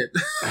don't get it.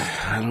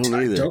 I don't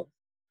either.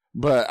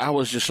 But I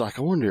was just I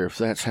wonder if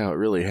that's how it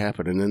really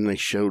happened. And then they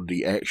showed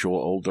the actual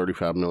old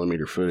 35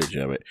 millimeter footage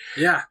of it.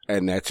 Yeah.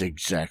 And that's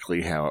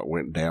exactly how it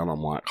went down.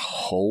 I'm like,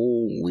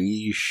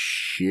 holy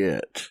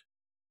shit.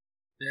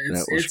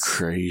 That was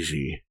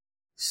crazy.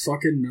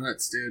 Fucking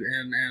nuts, dude.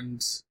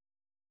 And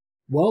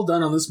well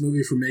done on this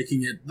movie for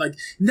making it,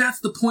 that's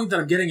the point that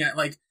I'm getting at.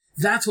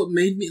 That's what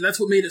made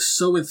it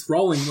so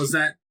enthralling, was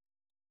that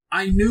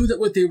I knew that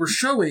what they were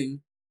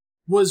showing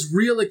was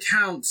real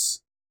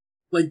accounts,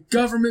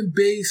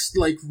 government-based,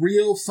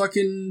 real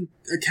fucking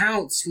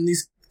accounts from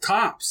these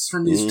cops,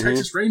 from these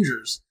Texas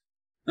Rangers.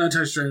 Not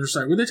Texas Rangers,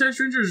 sorry. Were they Texas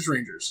Rangers or just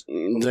Rangers?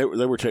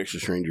 They were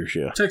Texas Rangers,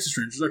 yeah. Texas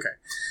Rangers, okay.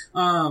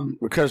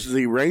 Because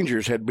the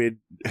Rangers had been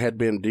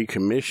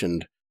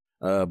decommissioned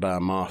by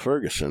Ma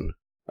Ferguson,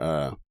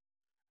 and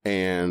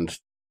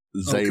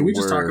they can we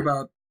just talk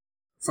about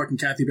fucking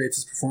Kathy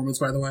Bates' performance,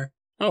 by the way?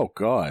 Oh,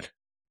 God.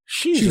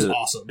 She's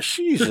awesome.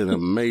 She's an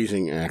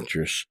amazing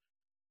actress.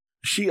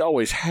 She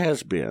always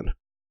has been.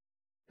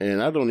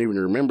 And I don't even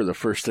remember the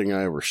first thing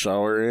I ever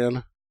saw her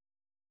in.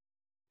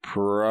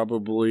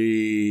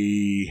 Probably...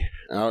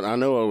 I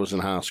know I was in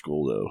high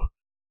school, though.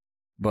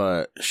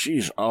 But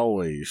she's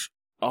always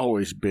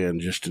been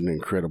just an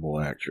incredible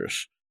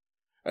actress.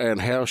 And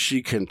how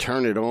she can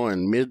turn it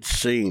on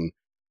mid-scene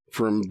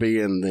from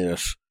being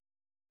this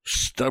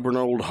stubborn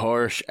old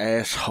harsh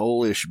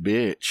asshole-ish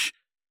bitch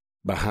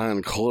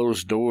behind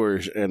closed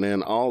doors, and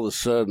then all of a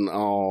sudden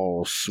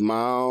all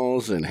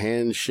smiles and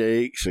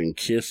handshakes and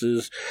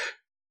kisses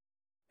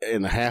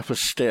and half a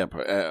step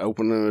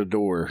opening a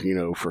door,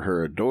 for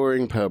her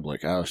adoring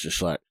public. I was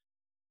just like,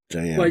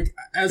 damn.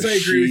 As I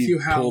agree with you,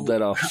 how pulled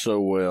that off so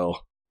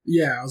well.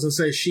 Yeah, I was gonna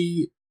say,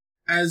 she,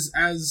 as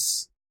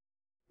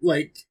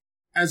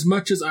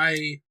much as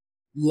I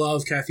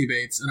love Kathy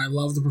Bates, and I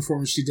love the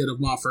performance she did of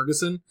Ma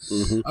Ferguson.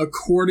 Mm-hmm.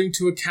 According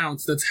to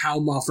accounts, that's how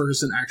Ma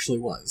Ferguson actually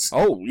was.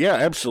 Oh, yeah,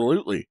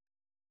 absolutely.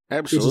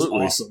 Absolutely.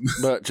 Which is awesome.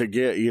 But to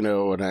get,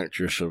 an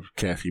actress of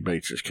Kathy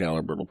Bates'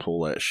 caliber to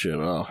pull that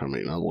shit off, I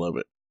mean, I love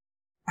it.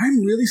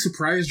 I'm really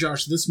surprised,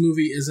 Josh, this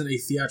movie isn't a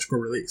theatrical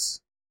release.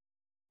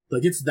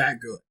 It's that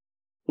good.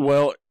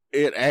 Well,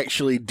 it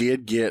actually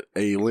did get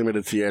a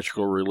limited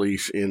theatrical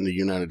release in the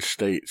United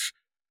States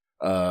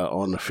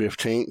on the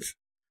 15th,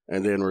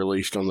 and then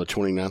released on the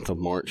 29th of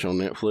March on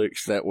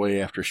Netflix. That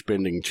way, after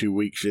spending 2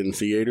 weeks in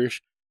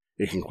theaters,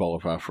 it can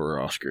qualify for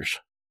Oscars.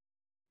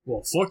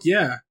 Well, fuck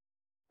yeah.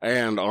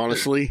 And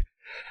honestly,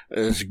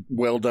 as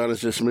well done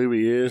as this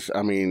movie is,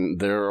 I mean,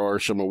 there are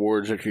some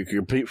awards it could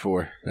compete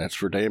for. That's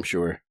for damn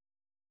sure.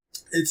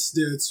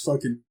 It's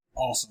fucking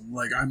awesome.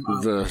 Like,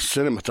 the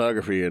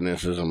cinematography in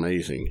this is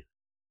amazing.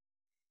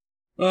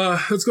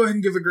 Let's go ahead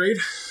and give a grade,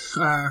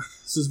 so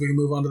as we can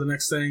move on to the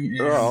next thing.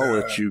 And, I'll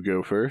let you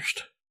go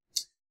first.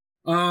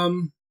 A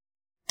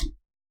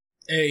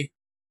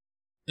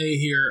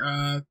here.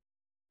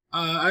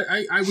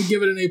 I would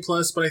give it an A+,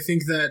 but I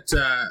think that,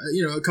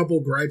 a couple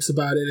gripes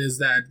about it is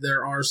that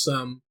there are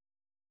some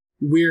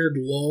weird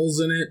lulls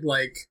in it.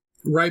 Like,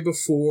 right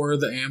before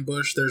the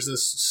ambush, there's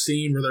this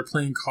scene where they're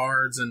playing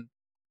cards, and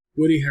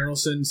Woody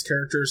Harrelson's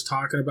character is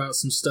talking about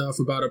some stuff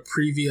about a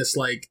previous,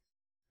 like,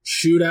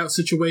 shootout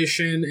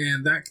situation,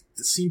 and that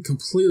scene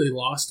completely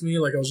lost me.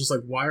 Like, I was just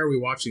like, why are we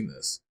watching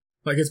this?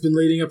 Like, it's been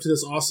leading up to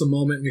this awesome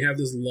moment, we have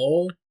this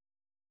lull.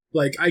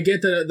 Like, I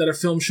get that a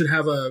film should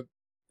have a,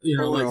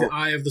 the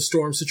eye of the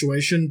storm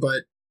situation,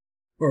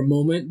 or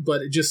moment,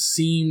 but it just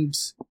seemed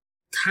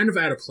kind of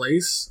out of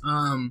place.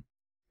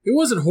 It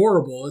wasn't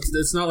horrible.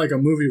 It's not like a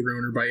movie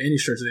ruiner by any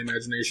stretch of the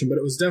imagination, but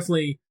it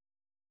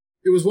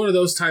was one of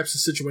those types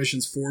of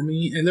situations for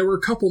me, and there were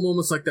a couple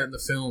moments like that in the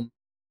film.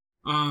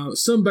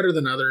 Some better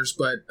than others,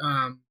 but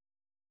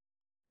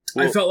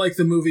I felt like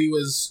the movie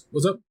was...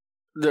 What's up?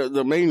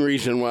 The main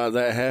reason why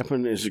that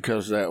happened is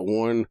because that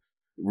one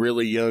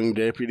really young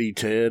deputy,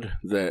 Ted,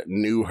 that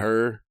knew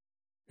her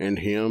and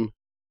him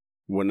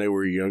when they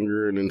were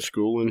younger and in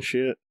school and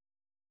shit,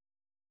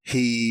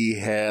 he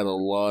had a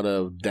lot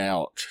of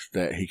doubt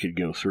that he could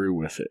go through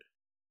with it.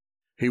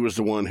 He was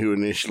the one who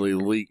initially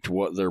leaked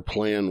what their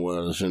plan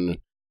was, and,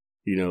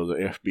 the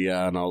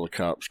FBI and all the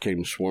cops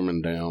came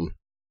swarming down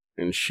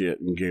and shit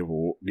and gave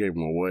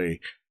him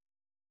away.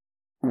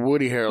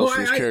 Woody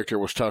Harrelson's character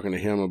was talking to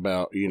him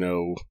about,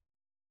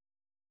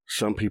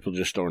 some people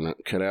just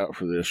aren't cut out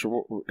for this.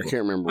 I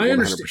can't remember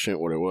 100%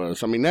 what it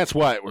was. I mean, that's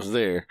why it was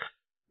there.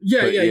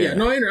 Yeah.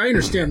 No, I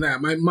understand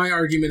that. My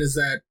argument is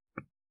that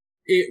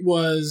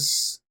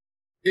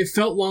it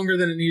felt longer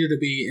than it needed to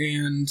be,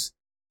 and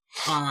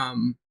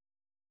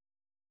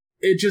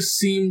it just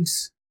seemed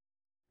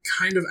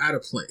kind of out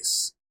of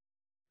place.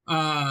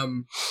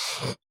 The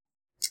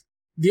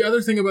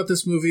other thing about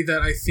this movie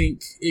that I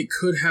think it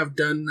could have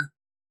done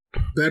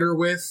better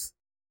with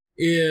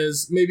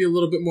is maybe a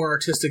little bit more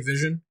artistic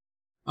vision.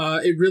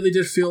 It really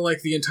did feel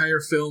like the entire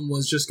film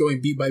was just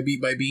going beat by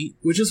beat by beat,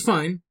 which is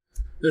fine.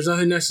 There's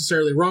nothing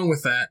necessarily wrong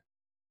with that.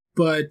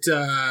 But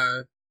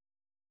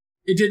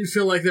it didn't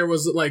feel like there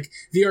was, like,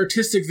 the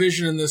artistic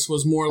vision in this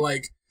was more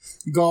like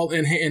Galt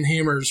and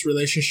Hammer's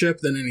relationship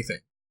than anything.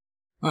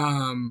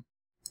 And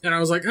I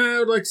was like, I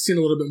would like to see it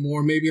a little bit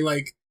more, maybe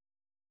like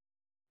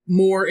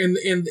more in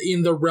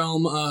the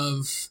realm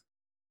of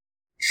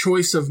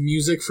choice of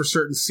music for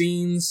certain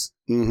scenes.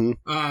 Mm-hmm.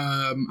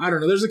 I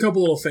don't know. There's a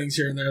couple little things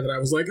here and there that I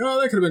was like, oh,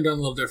 that could have been done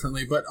a little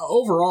differently. But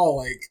overall,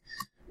 like,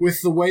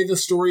 with the way the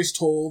story's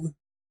told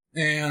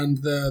and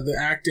the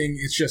acting,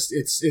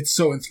 it's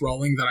so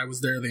enthralling that I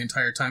was there the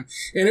entire time.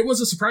 And it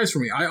was a surprise for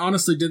me. I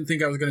honestly didn't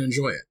think I was going to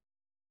enjoy it.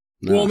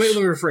 Nice. Well, maybe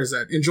let me rephrase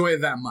that. Enjoy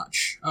it that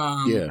much.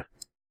 Yeah.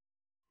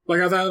 Like,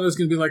 I thought it was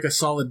going to be like a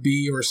solid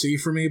B or C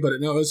for me, but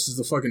no, this is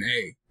the fucking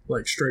A.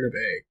 Like, straight up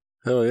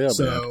A. Oh, yeah,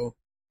 So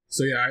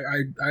yeah,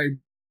 I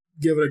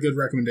give it a good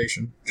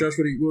recommendation. Josh,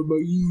 what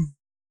about you?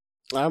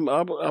 I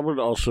would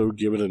also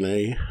give it an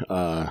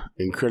A.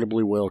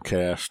 Incredibly well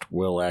cast,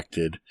 well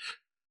acted,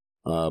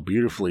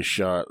 beautifully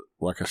shot.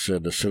 Like I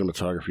said, the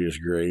cinematography is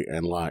great,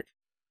 and like,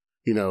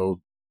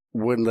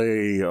 when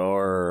they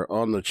are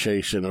on the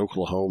chase in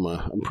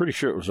Oklahoma, I'm pretty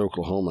sure it was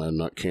Oklahoma and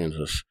not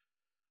Kansas.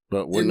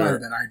 But when it might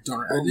have been. I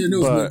know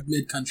it was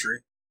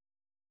mid-country.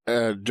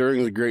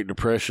 During the Great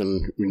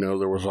Depression,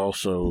 there was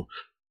also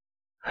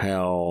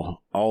how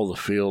all the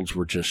fields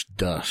were just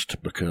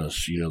dust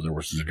because, there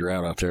was the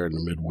drought out there in the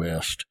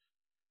Midwest.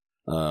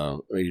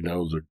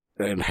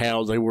 And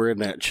how they were in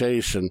that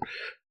chase, and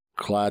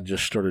Clyde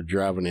just started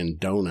driving in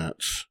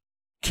donuts,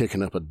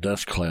 kicking up a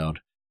dust cloud,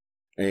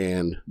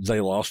 and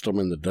they lost them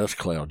in the dust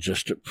cloud.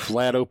 Just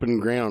flat open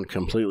ground,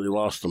 completely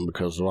lost them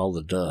because of all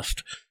the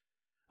dust.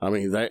 I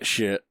mean, that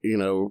shit,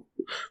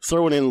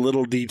 throwing in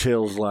little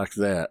details like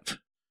that,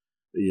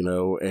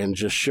 and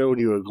just showing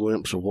you a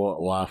glimpse of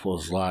what life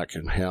was like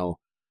and how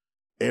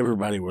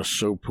everybody was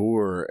so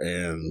poor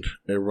and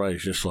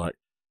everybody's just like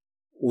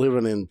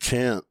living in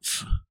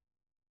tents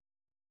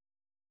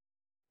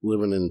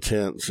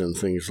and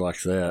things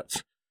like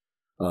that.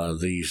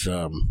 These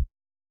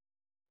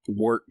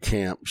work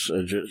camps.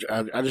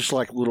 I just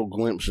like little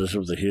glimpses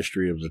of the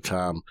history of the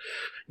time,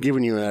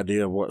 giving you an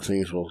idea of what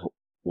things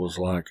was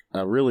like.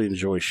 I really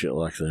enjoy shit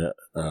like that.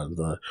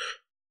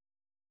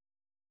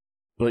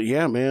 But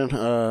yeah, man,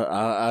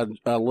 I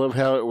love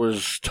how it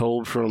was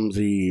told from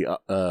the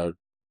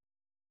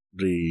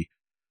the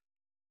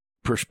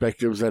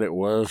perspectives that it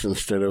was,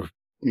 instead of,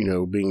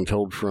 being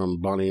told from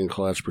Bonnie and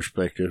Clyde's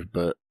perspective,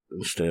 but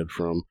instead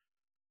from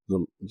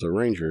the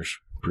Rangers'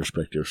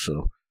 perspective.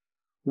 So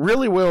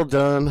really well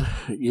done.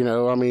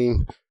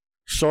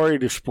 Sorry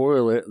to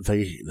spoil it.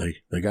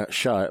 They got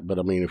shot, but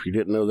if you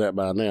didn't know that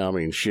by now,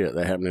 shit,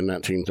 that happened in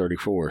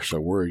 1934. So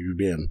where have you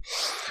been?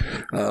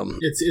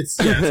 It's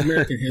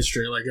American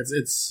history. Like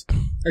it's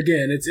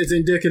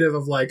indicative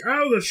of like,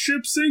 oh, the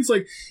ship sinks.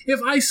 Like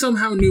if I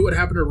somehow knew what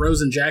happened to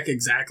Rose and Jack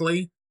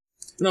exactly,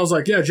 and I was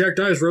like, yeah, Jack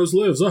dies, Rose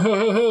lives. Oh, ho,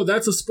 ho, ho,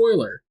 that's a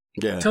spoiler.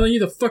 Yeah, telling you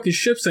the fucking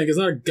ship sank is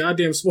not a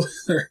goddamn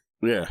spoiler.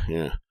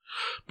 Yeah.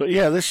 But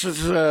yeah, this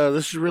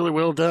is really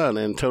well done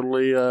and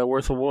totally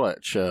worth a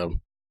watch.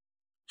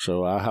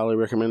 So I highly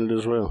recommend it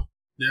as well.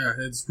 Yeah,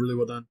 it's really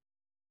well done.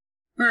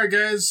 All right,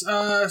 guys.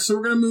 So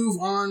we're gonna move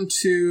on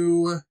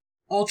to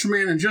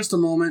Ultraman in just a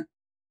moment,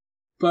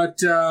 but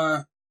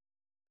we'll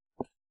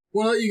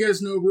let you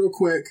guys know real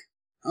quick.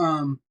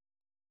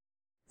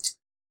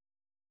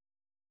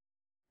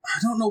 I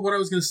don't know what I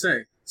was gonna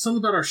say. Something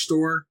about our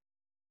store.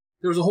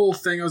 There was a whole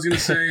thing I was gonna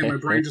say, and my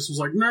brain just was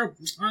like, no,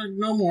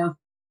 no more.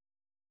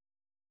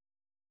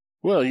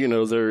 Well,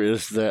 there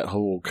is that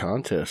whole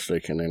contest they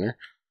can enter.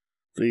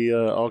 The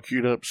all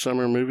queued up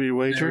summer movie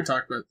wager. Yeah, we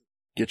talked about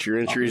get your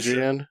entries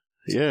in.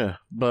 Yeah,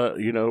 but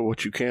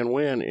what you can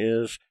win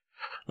is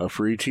a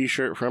free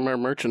T-shirt from our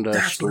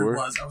merchandise store. That's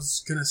what it was. I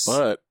was gonna say.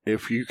 But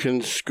if you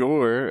can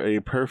score a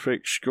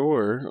perfect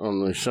score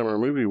on the summer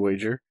movie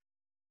wager,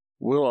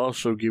 we'll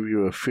also give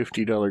you a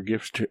 $50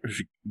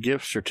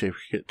 gift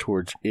certificate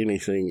towards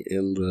anything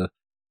in the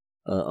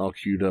all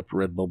queued up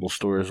Redbubble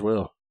store as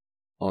well,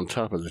 on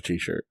top of the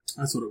T-shirt.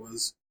 That's what it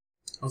was.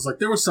 I was like,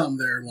 there was something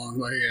there along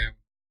the way. Yeah.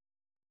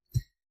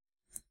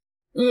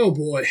 Oh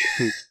boy.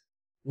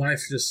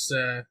 Life just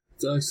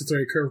likes to throw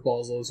you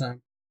curveballs all the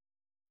time.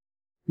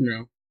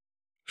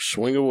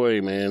 Swing away,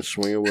 man.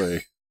 Swing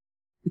away.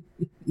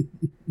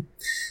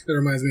 That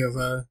reminds me of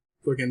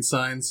fucking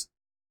Signs.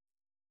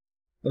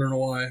 I don't know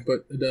why,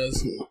 but it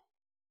does.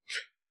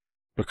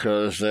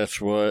 Because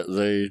that's what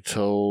they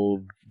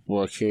told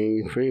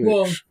Joaquin Phoenix.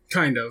 Well,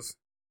 kind of.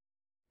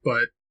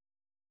 But,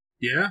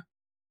 yeah.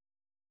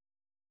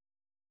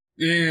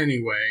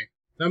 Anyway,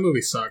 that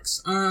movie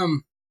sucks.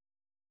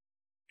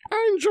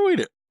 I enjoyed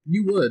it.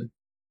 You would.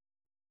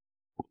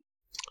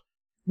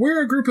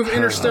 We're a group of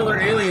interstellar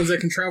aliens that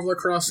can travel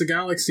across the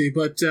galaxy,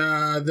 but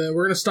we're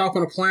going to stop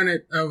on a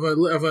planet of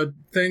a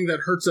thing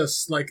that hurts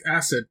us like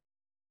acid.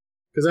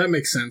 Because that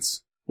makes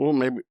sense. Well,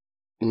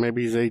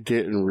 maybe they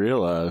didn't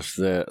realize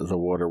that the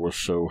water was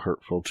so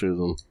hurtful to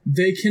them.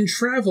 They can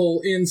travel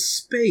in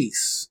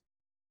space.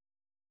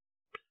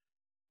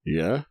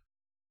 Yeah.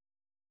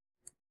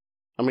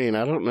 I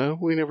don't know.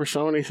 We never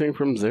saw anything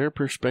from their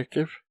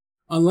perspective.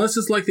 Unless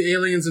it's like the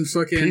aliens and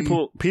fucking...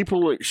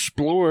 People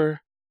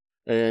explore,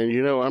 and,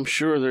 I'm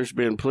sure there's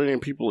been plenty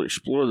of people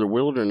explore the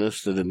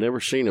wilderness that had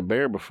never seen a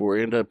bear before,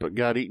 end up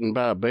got eaten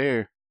by a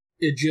bear.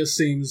 It just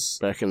seems...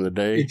 Back in the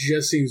day. It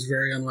just seems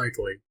very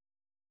unlikely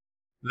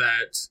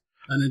that...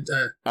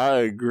 I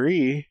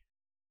agree.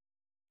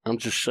 I'm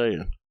just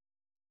saying.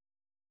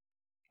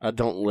 I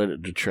don't let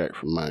it detract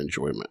from my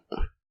enjoyment.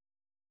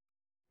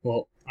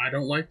 Well, I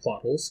don't like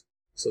plot holes,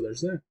 so there's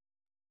that.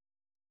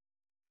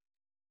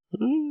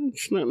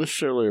 It's not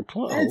necessarily a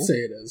plot hole. I'd say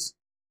it is.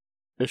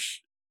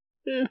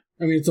 Yeah.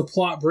 It's a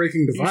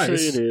plot-breaking device. You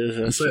say it is.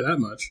 I'll say that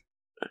much.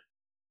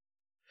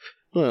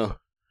 Well,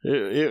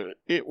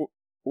 it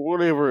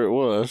whatever it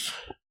was.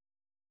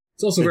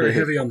 It's also very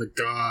heavy on the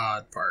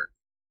God part.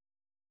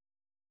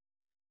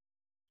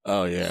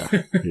 Oh, yeah.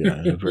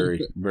 Yeah, very,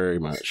 very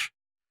much.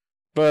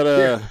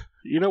 But,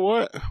 you know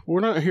what?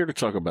 We're not here to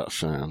talk about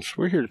science.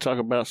 We're here to talk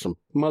about some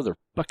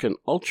motherfucking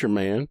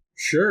Ultraman.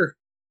 Sure.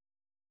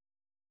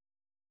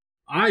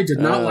 I did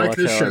not like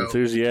this show.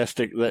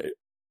 Enthusiastic that.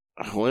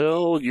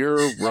 Well,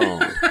 you're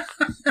wrong.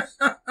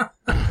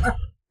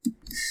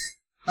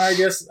 I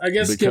guess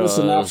because give a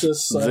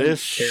synopsis.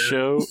 This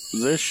show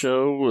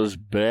was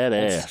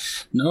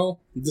badass.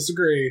 No,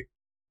 disagree.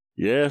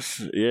 Yes.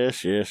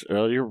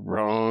 Oh, you're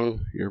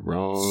wrong.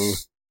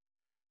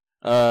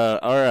 All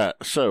right.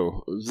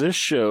 So this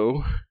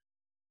show,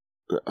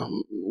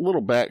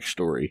 little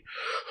backstory.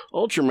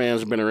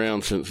 Ultraman's been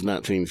around since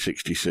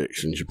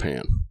 1966 in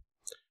Japan.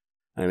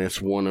 And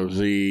it's one of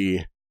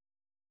the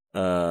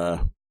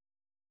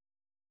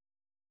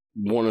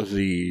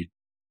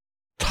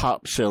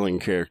top-selling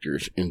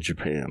characters in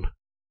Japan.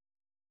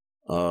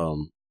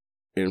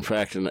 In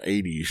fact, in the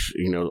 80s,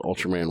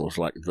 Ultraman was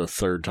like the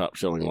third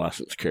top-selling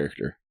licensed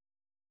character.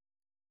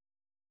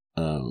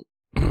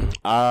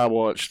 I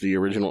watched the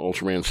original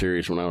Ultraman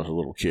series when I was a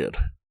little kid.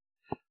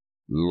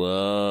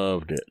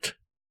 Loved it.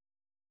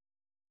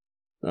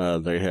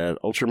 They had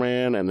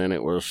Ultraman, and then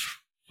it was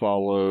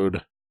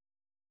followed...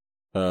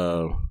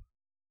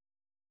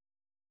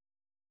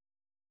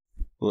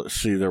 let's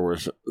see, there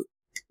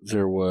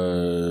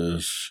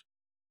was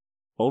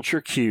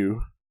Ultra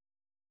Q,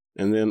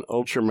 and then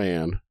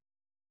Ultraman,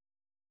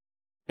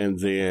 and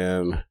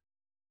then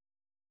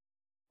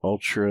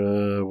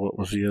Ultra, what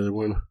was the other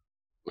one?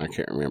 I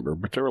can't remember,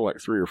 but there were like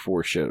 3 or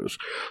 4 shows.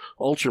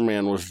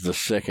 Ultraman was the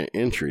second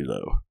entry,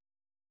 though.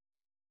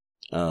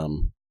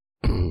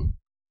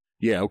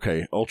 Yeah,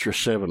 okay. Ultra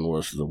 7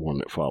 was the one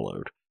that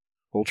followed.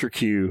 Ultra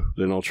Q,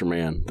 then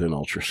Ultraman, then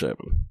Ultra 7.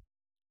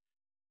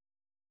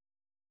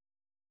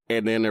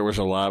 And then there was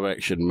a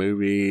live-action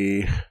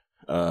movie,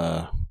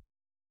 but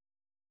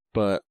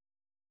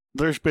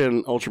there's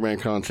been Ultraman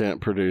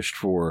content produced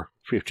for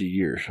 50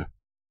 years.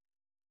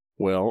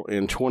 Well,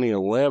 in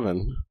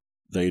 2011,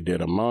 they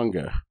did a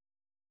manga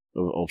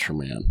of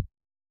Ultraman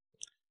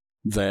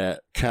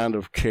that kind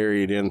of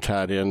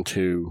tied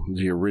into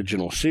the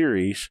original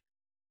series,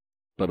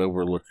 but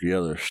overlooked the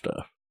other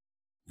stuff.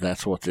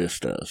 That's what this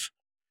does.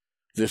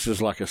 This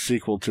is like a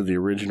sequel to the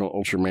original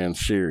Ultraman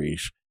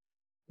series,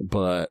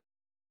 but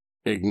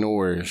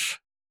ignores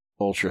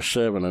Ultra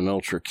 7 and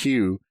Ultra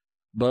Q,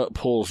 but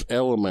pulls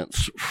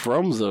elements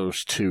from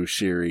those 2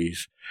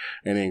 series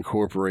and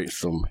incorporates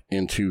them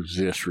into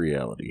this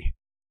reality.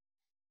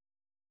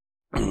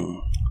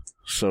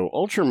 So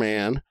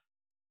Ultraman,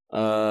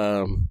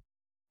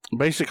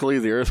 basically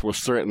the Earth was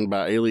threatened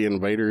by alien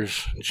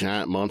invaders,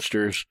 giant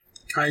monsters,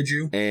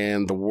 kaiju,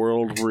 and the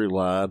world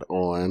relied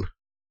on,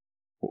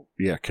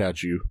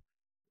 kaiju.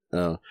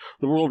 The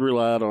world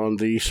relied on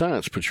the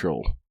Science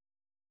Patrol.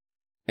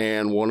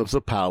 And one of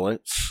the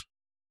pilots,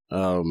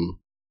 Shin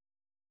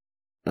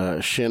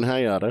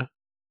Hayata,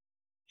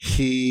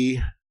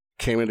 he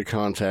came into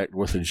contact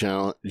with a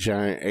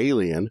giant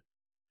alien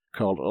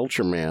called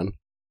Ultraman,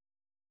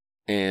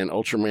 and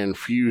Ultraman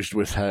fused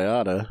with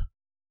Hayata,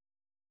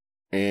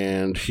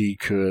 and he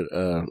could,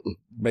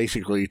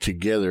 basically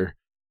together,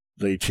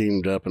 they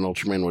teamed up and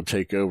Ultraman would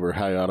take over.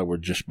 Hayata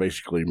would just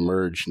basically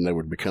merge and they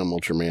would become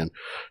Ultraman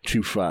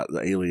to fight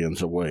the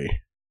aliens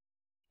away.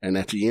 And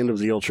at the end of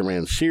the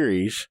Ultraman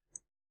series,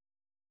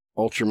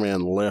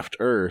 Ultraman left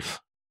Earth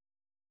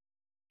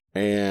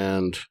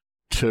and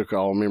took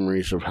all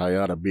memories of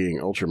Hayata being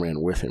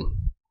Ultraman with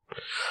him.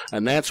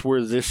 And that's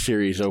where this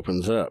series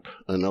opens up.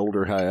 An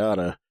older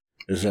Hayata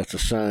is at the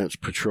Science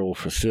Patrol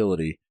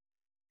facility,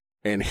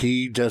 and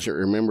he doesn't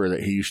remember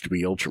that he used to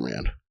be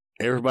Ultraman.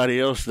 Everybody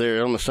else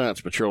there on the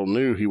Science Patrol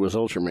knew he was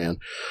Ultraman,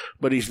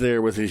 but he's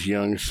there with his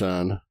young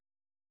son,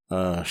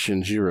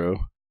 Shinjiro.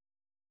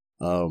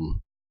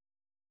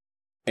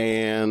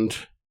 And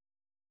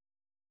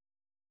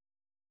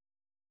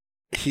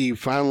he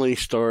finally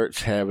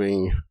starts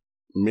having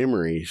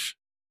memories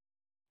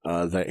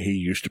that he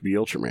used to be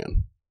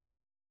Ultraman.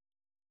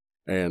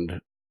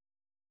 And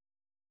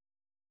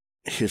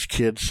his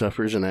kid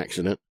suffers an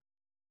accident.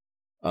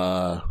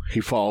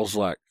 He falls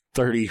like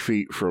 30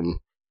 feet from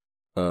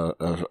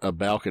a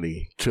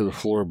balcony to the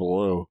floor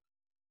below,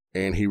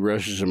 and he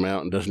rushes him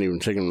out and doesn't even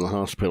take him to the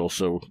hospital.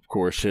 So, of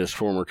course, his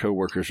former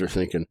coworkers are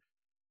thinking,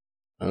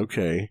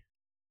 okay,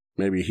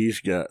 maybe he's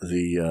got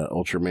the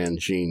Ultraman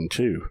gene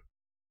too.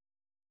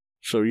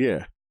 So,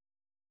 yeah,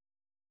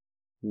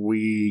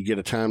 we get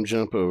a time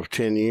jump of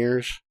 10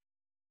 years,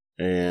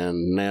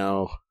 and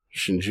now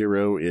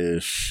Shinjiro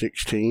is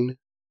 16,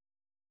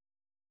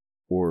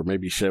 or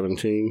maybe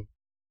 17,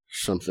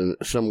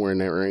 somewhere in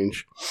that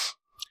range.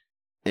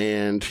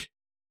 And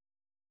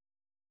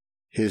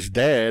his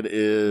dad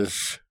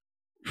is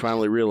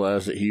finally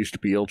realized that he used to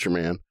be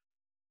Ultraman.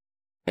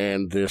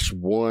 And this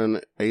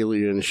one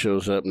alien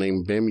shows up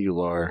named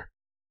Bemular.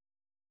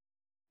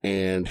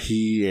 And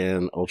he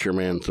and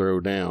Ultraman throw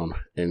down.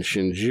 And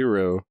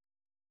Shinjiro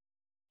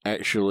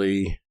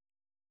actually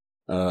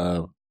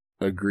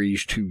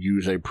agrees to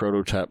use a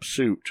prototype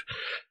suit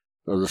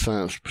of the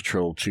Science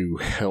Patrol to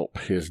help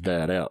his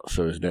dad out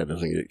so his dad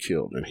doesn't get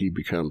killed, and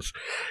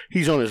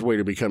he's on his way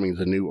to becoming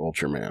the new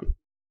Ultraman.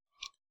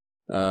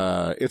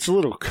 It's a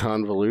little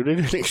convoluted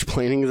in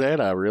explaining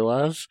that, I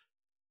realize,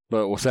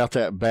 but without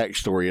that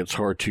backstory, it's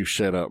hard to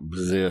set up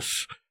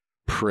this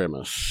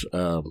premise.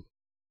 At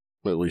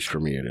least for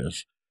me it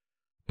is.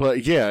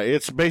 But yeah,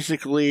 it's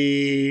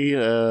basically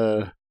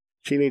a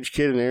teenage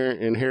kid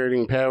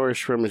inheriting powers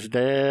from his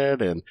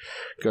dad, and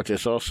got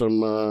this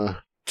awesome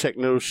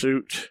techno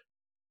suit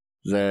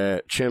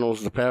that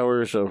channels the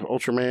powers of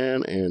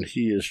Ultraman, and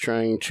he's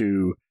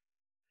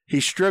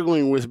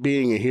struggling with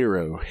being a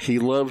hero. He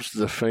loves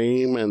the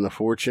fame and the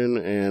fortune,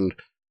 and,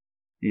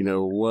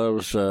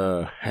 loves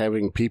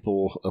having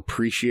people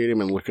appreciate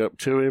him and look up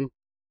to him.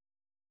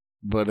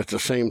 But at the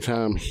same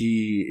time,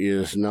 he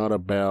is not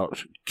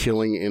about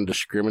killing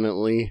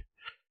indiscriminately.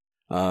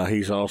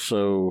 He's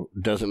also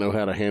doesn't know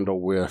how to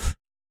handle with,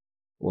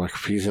 like,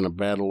 if he's in a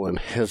battle and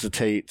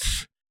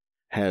hesitates,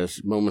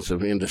 has moments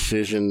of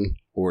indecision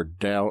or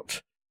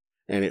doubt,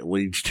 and it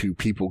leads to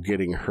people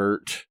getting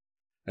hurt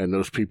and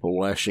those people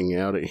lashing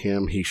out at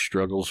him. He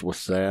struggles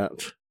with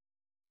that.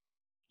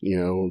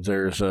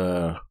 There's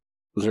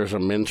a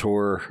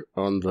mentor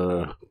on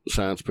the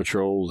Science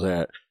Patrol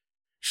that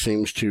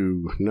seems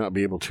to not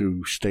be able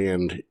to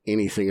stand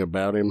anything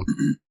about him,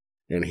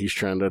 and he's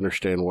trying to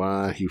understand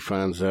why. He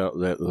finds out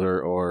that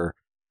there are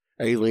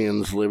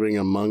aliens living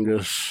among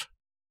us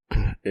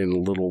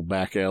in little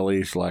back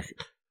alleys, like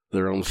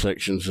their own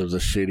sections of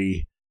the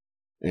city,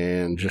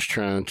 and just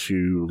trying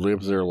to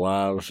live their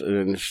lives.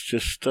 And it's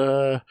just,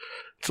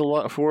 it's a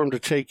lot for him to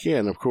take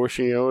in, of course,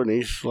 and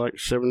he's like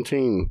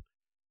 17.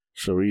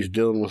 So he's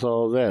dealing with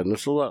all of that, and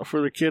it's a lot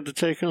for the kid to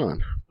take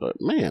on. But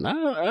man,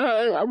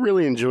 I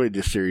really enjoyed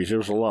this series. It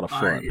was a lot of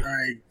fun.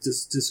 I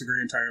just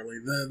disagree entirely.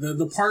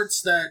 The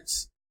parts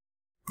that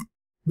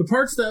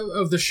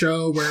of the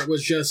show where it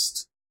was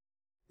just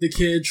the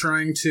kid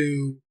trying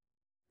to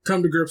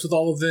come to grips with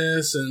all of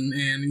this, and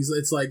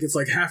it's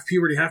like half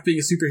puberty, half being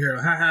a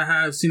superhero. Ha ha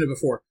ha! I've seen it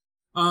before.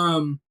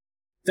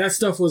 That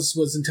stuff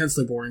was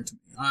intensely boring to me.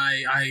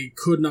 I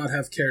could not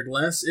have cared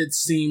less. It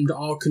seemed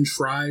all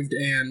contrived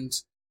and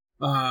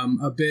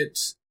a bit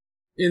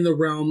in the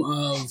realm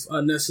of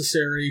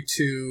unnecessary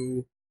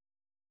to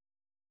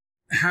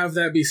have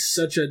that be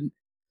such a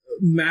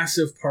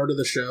massive part of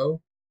the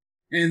show.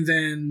 And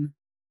then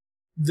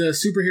the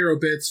superhero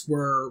bits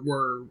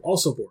were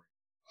also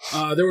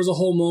boring. There was a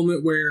whole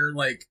moment where,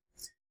 like,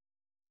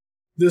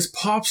 this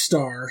pop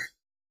star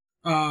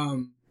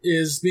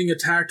is being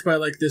attacked by,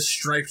 like, this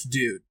striped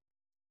dude.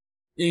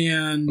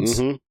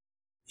 And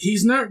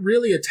he's not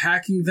really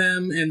attacking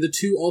them, and the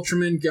two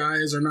Ultraman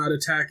guys are not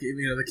attacking,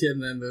 the kid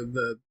and then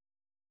the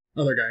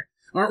other guy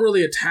aren't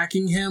really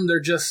attacking him. They're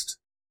just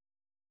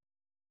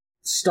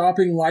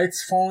stopping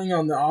lights falling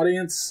on the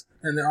audience,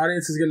 and the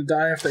audience is going to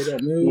die if they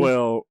don't move.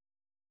 Well,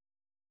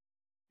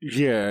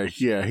 yeah,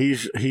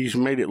 he's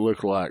made it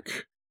look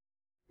like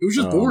it was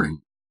just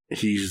boring.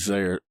 He's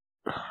there.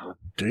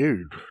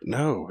 Dude,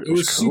 no. It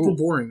was super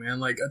boring, man.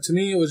 Like, to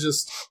me, it was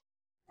just...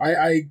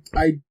 I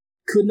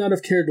could not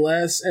have cared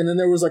less, and then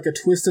there was, like, a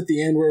twist at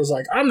the end where it was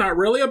like, I'm not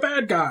really a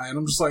bad guy, and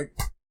I'm just like,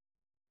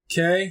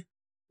 okay.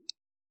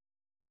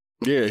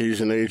 Yeah,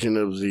 he's an agent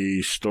of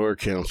the Star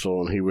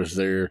Council, and he was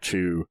there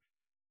to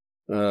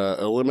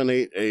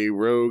eliminate a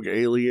rogue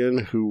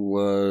alien who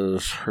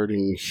was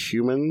hurting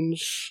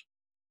humans,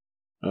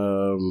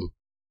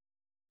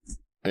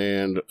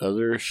 and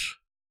others.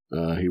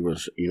 He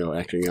was,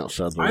 acting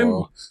outside the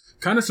law. I'm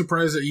kind of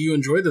surprised that you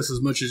enjoyed this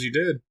as much as you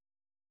did.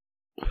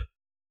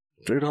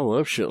 Dude, I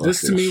love shit like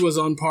this. This to me was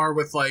on par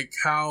with, like,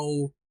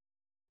 how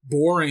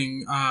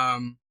boring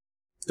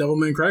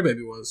Devilman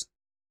Crybaby was.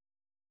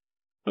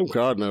 Oh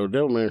god, no.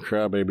 Devilman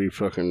Crybaby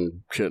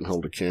fucking couldn't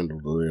hold a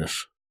candle to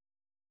this.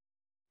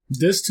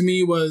 This to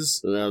me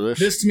was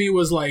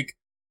like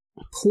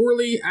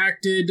poorly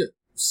acted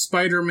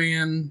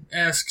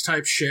Spider-Man-esque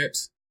type shit,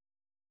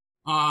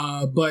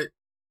 but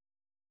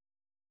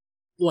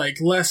like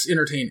less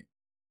entertaining.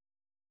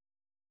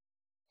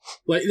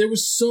 Like, there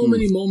was so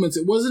many moments.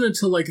 It wasn't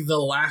until, like, the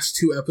last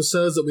two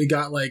episodes that we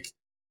got, like,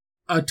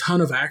 a ton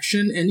of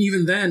action. And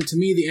even then, to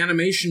me, the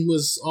animation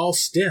was all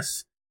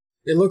stiff.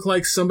 It looked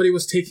like somebody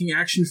was taking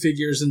action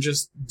figures and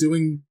just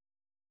doing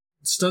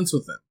stunts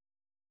with them.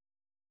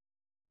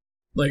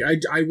 Like,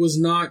 I was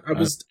not...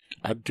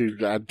 I'd do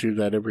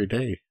that every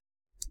day.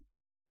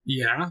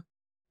 Yeah.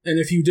 And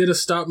if you did a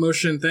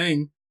stop-motion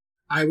thing,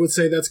 I would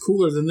say that's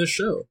cooler than this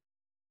show.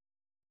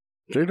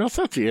 Dude, I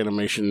thought the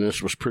animation in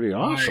this was pretty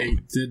awesome. I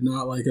did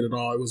not like it at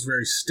all. It was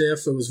very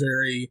stiff. It was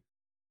very,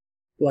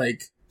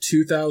 like,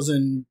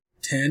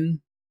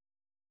 2010.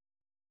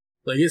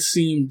 Like, it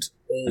seemed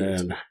old.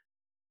 And,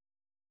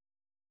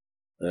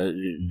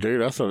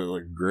 dude, I thought it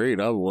looked great.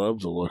 I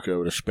love the look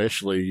of it,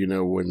 especially,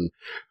 when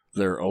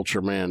they're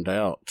Ultraman'd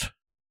out.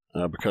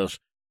 Because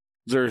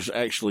there's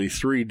actually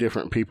 3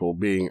 different people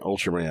being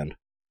Ultraman.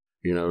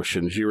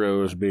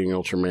 Shinjiro is being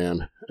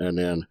Ultraman, and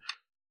then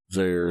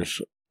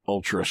there's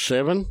Ultra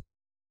 7,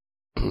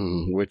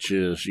 which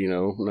is,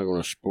 I'm not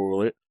going to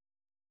spoil it.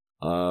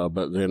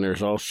 But then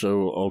there's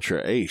also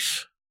Ultra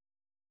Ace,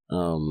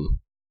 who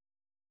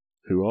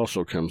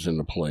also comes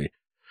into play.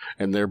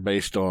 And they're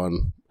based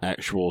on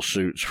actual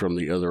suits from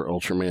the other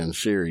Ultraman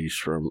series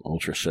from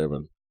Ultra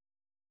 7.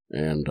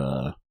 And,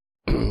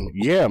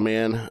 yeah,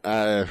 man,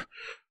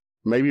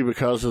 maybe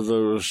because of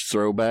those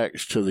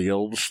throwbacks to the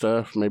old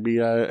stuff,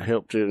 maybe I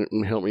helped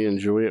me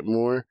enjoy it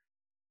more.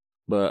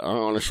 But I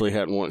honestly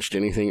hadn't watched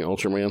anything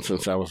Ultraman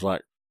since I was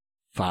like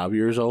 5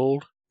 years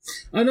old.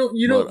 I've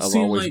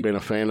always been a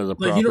fan of the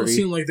property. You don't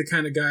seem like the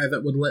kind of guy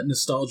that would let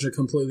nostalgia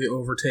completely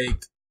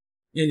overtake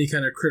any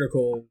kind of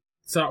critical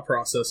thought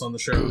process on the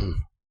show.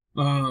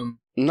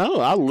 No,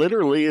 I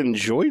literally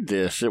enjoyed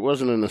this. It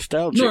wasn't a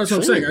nostalgia. No, that's what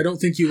I'm saying. I don't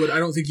think you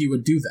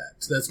would do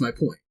that. That's my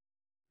point.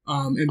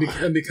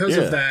 And because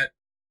of that,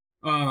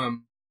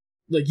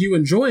 like, you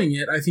enjoying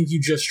it, I think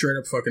you just straight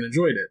up fucking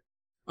enjoyed it.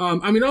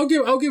 I'll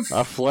give.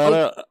 I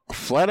flat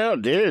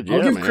out did.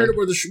 I'll give man. credit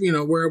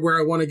where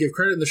I want to give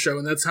credit in the show,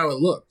 and that's how it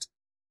looked.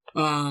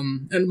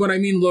 And when I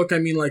mean look, I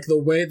mean like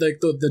the way, like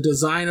the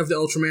design of the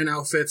Ultraman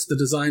outfits, the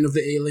design of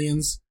the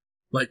aliens,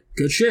 like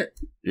good shit.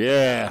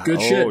 Yeah,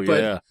 good shit.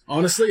 But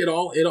honestly, it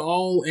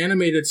all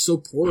animated so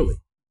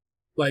poorly.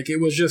 Like it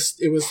was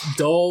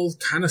dull,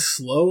 kind of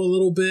slow a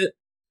little bit.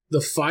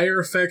 The fire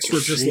effects were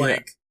just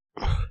like.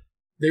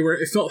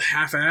 It felt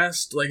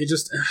half-assed. Like,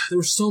 there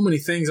were so many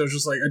things. I was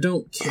just like, I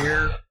don't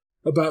care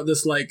about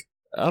this, like...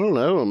 I don't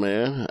know,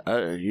 man.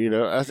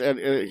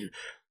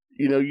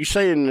 you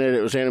saying that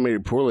it was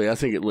animated poorly, I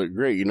think it looked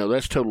great.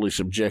 That's totally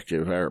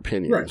subjective, our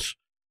opinions.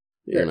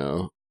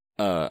 Right.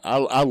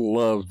 I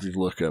love the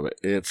look of it.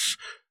 It's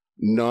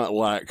not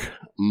like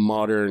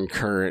modern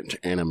current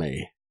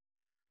anime.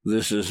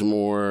 This is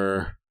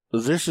more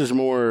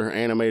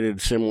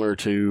animated similar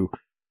to,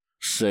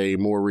 say,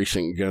 more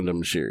recent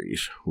Gundam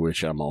series,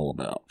 which I'm all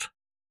about.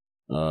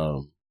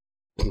 I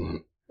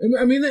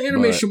mean, the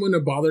animation wouldn't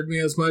have bothered me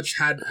as much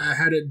had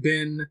it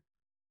been,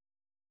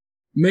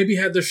 maybe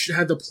had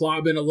the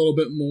plot been a little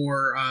bit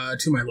more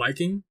to my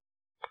liking.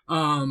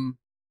 And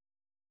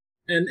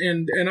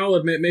I'll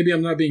admit, maybe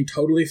I'm not being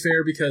totally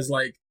fair because,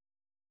 like,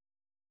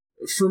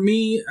 for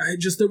me,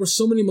 there were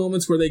so many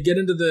moments where they get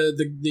into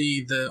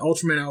the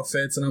Ultraman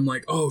outfits, and I'm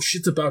like, oh,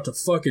 shit's about to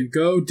fucking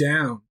go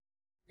down,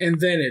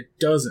 and then it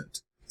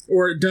doesn't,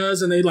 or it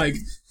does, and they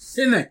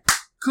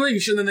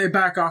clinch, and then they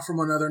back off from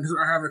one another and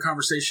are having a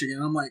conversation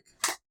again. I'm like,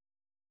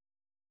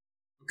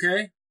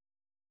 okay,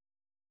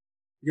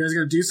 you guys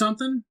gonna do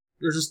something?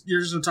 You're just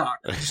gonna talk.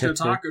 You're just gonna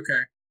talk,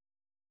 okay.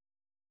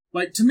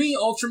 Like, to me,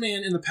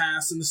 Ultraman in the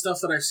past and the stuff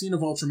that I've seen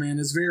of Ultraman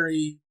is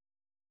very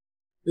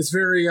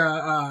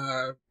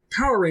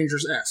Power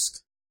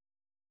Rangers-esque.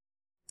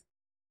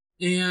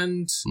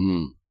 And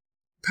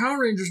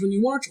Power Rangers, when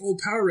you watch old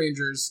Power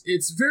Rangers,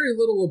 it's very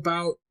little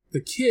about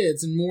the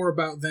kids and more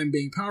about them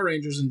being Power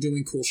Rangers and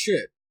doing cool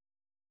shit.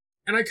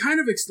 And I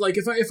kind of, like,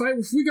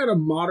 if we got a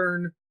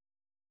modern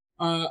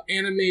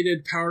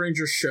animated Power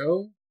Rangers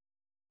show,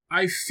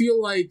 I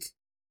feel like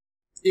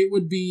it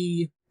would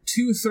be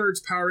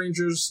 2/3 Power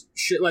Rangers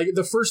shit. Like,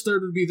 the first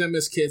third would be them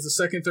as kids, the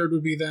second third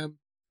would be them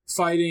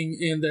fighting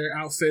in their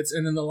outfits,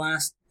 and then the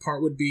last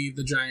part would be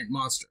the giant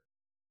monster.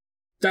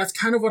 That's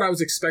kind of what I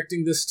was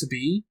expecting this to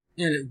be,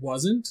 and it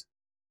wasn't.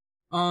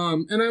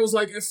 And I was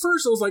like, at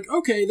first I was like,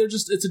 okay,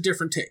 it's a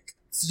different take.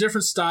 It's a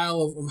different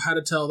style of how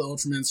to tell the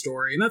Ultraman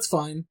story, and that's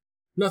fine.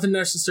 Nothing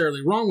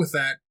necessarily wrong with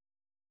that.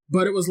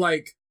 But it was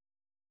like,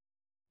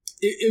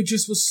 it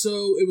just was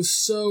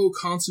so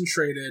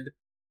concentrated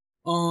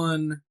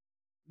on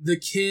the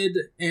kid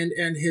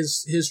and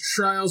his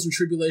trials and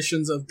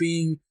tribulations of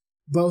being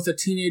both a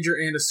teenager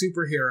and a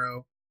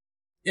superhero.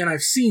 And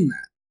I've seen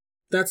that.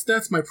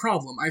 That's my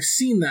problem. I've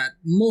seen that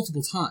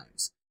multiple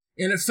times.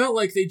 And it felt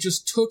like they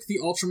just took the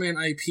Ultraman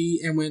IP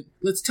and went,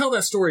 let's tell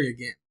that story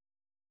again.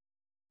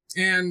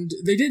 And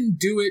they didn't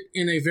do it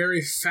in a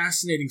very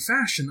fascinating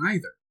fashion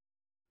either.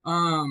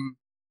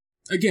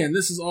 Again,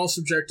 this is all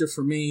subjective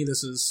for me.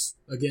 This is,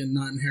 again,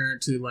 not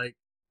inherent to, like,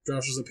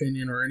 Josh's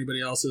opinion or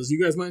anybody else's.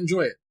 You guys might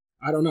enjoy it.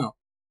 I don't know.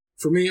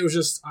 For me, it was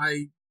just,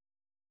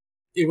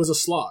 it was a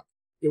slog.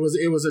 It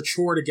was a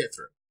chore to get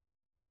through.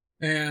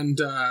 And,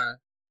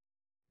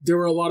 there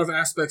were a lot of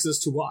aspects as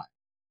to why.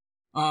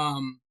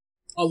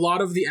 A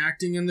lot of the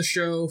acting in the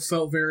show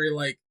felt very,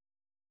 like,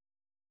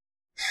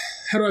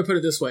 how do I put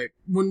it this way?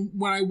 When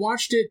I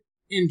watched it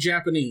in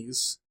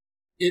Japanese,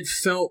 it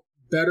felt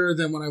better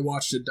than when I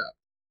watched it dubbed.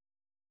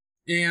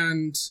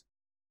 And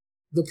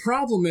the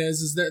problem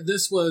is that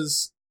this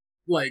was,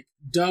 like,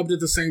 dubbed at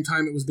the same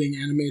time it was being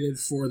animated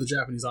for the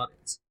Japanese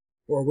audience,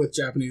 or with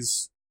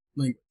Japanese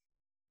language.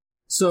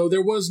 So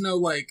there was no,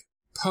 like,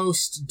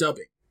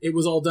 post-dubbing. It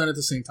was all done at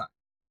the same time.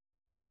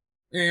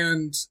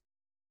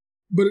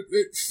 But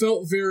it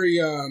felt very,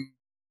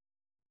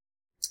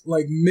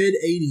 like,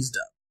 mid-80s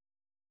dub.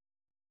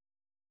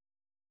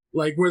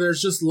 Like, where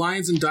there's just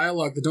lines and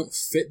dialogue that don't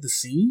fit the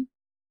scene.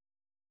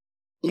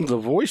 The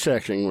voice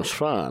acting was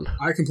fine.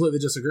 I completely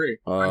disagree.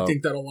 I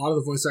think that a lot of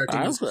the voice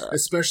acting,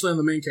 especially on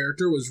the main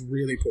character, was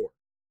really poor.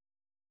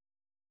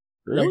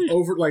 Really?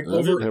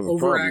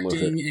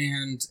 Overacting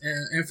and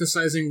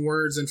emphasizing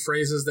words and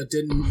phrases that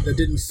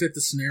didn't fit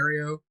the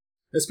scenario.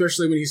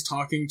 Especially when he's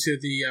talking to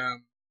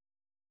the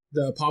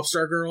pop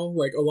star girl.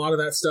 Like, a lot of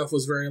that stuff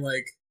was very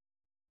like,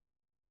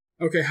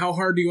 okay, how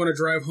hard do you want to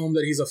drive home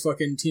that he's a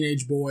fucking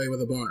teenage boy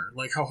with a boner?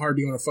 Like, how hard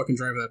do you want to fucking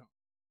drive that home?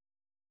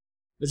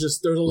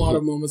 There's a lot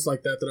of moments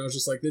like that I was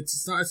just like,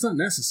 it's not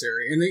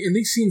necessary. And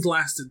these scenes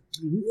lasted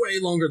way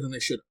longer than they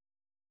should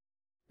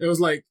have. It was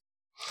like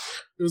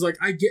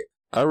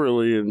I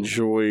really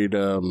enjoyed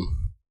the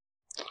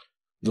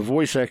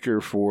voice actor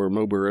for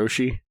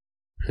Moboroshi,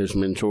 his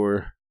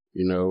mentor,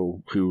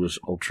 who was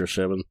Ultra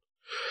 7.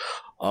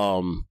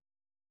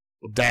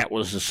 That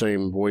was the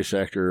same voice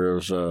actor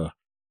as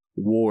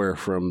War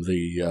from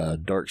the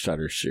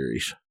Darksiders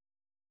series,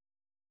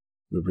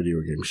 the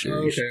video game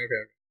series. Okay.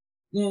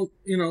 Well,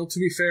 to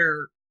be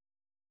fair,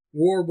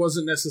 War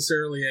wasn't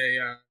necessarily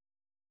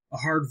a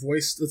hard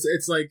voice.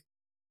 It's like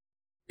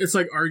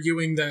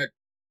arguing that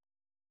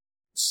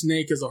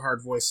Snake is a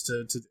hard voice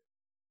to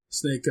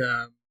Snake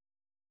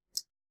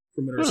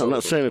from Metal Solid. I'm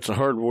not saying it's a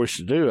hard voice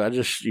to do. I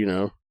just,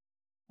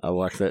 I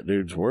like that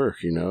dude's work,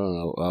 and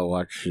I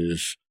like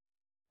his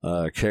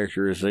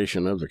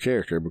characterization of the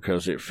character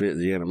because it fit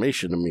the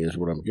animation to me is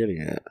what I'm getting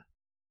at.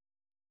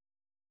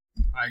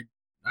 I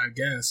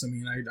guess. I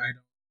mean, I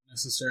don't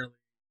necessarily.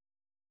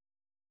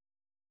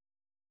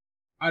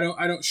 I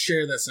don't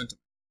share that sentiment.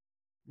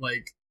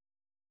 Like,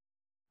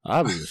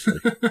 obviously.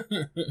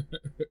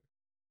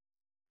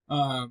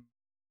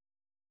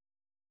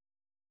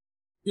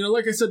 You know,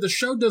 like I said, the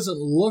show doesn't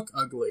look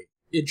ugly.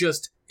 It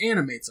just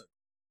animates it.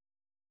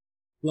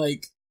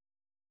 Like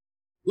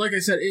I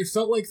said, it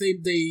felt like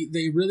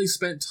they really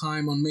spent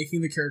time on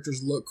making the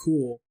characters look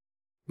cool,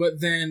 but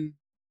then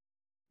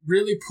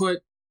really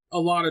put a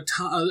lot of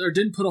time, or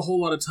didn't put a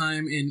whole lot of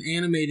time in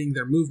animating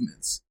their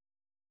movements.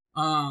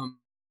 And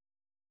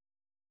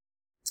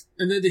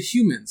then the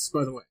humans,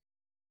 by the way.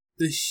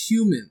 The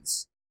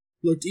humans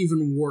looked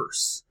even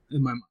worse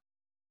in my mind.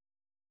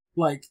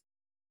 Like,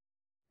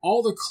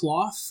 all the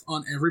cloth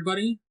on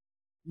everybody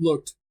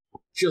looked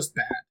just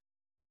bad.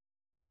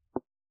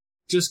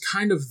 Just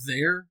kind of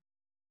there.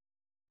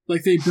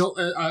 Like, they built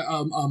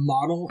a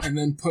model and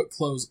then put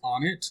clothes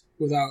on it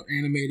without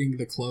animating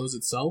the clothes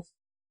itself.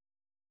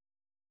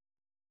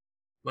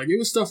 Like, it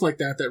was stuff like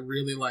that that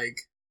really,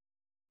 like,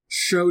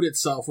 showed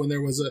itself when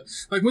there was a...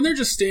 Like, when they're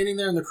just standing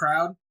there in the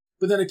crowd,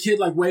 but then a kid,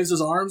 like, waves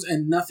his arms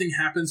and nothing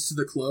happens to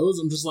the clothes,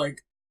 I'm just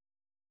like...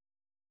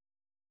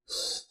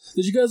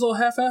 Did you guys all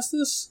half-ass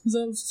this? Is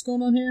that what's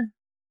going on here?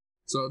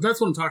 So that's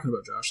what I'm talking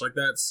about, Josh. Like,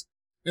 that's...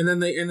 And then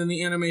the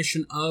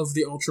animation of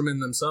the Ultramen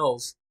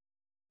themselves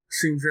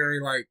seemed very,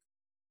 like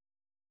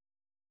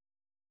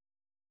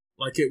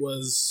it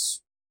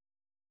was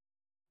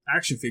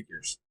action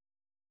figures.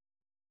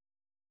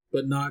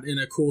 But not in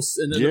a cool...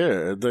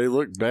 they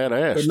look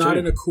badass, but not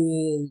in a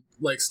cool,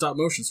 like,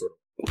 stop-motion sort of.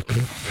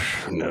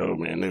 No,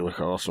 man, they look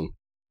awesome.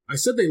 I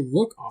said they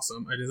look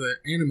awesome. I did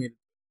animated.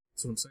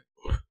 That's what I'm saying.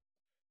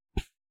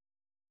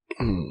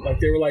 Like,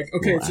 they were like,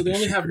 okay, so they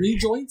only have knee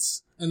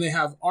joints, and they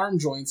have arm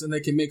joints, and they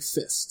can make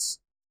fists.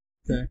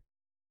 Okay?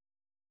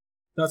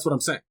 That's what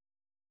I'm saying.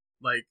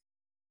 Like,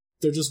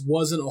 there just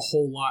wasn't a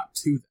whole lot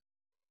to them.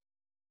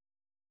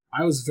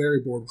 I was very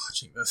bored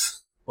watching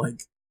this.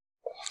 Like...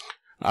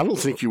 I don't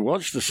think you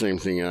watched the same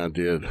thing I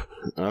did.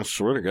 I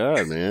swear to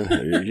God,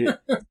 man.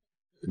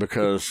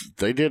 Because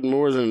they did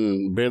more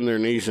than bend their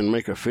knees and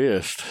make a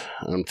fist.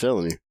 I'm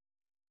telling you.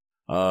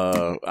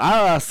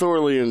 I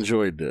thoroughly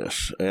enjoyed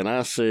this. And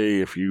I say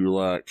if you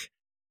like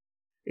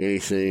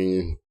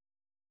anything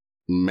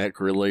mech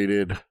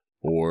related,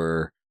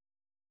 or,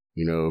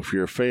 you know, if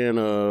you're a fan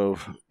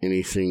of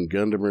anything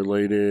Gundam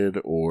related,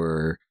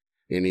 or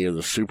any of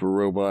the super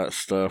robot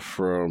stuff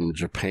from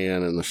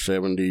Japan in the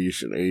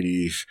 70s and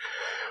 80s,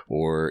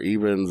 or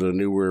even the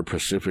newer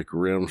Pacific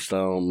Rim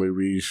style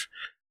movies,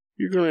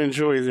 you're going to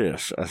enjoy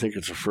this. I think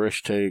it's a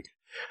fresh take.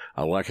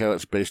 I like how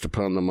it's based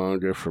upon the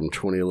manga from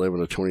 2011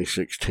 to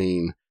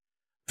 2016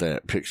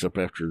 that picks up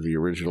after the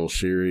original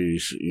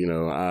series. You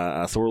know,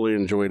 I thoroughly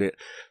enjoyed it.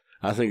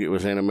 I think it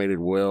was animated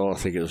well. I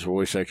think it was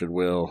voice acted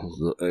well.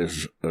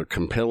 It's a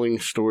compelling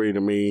story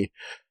to me.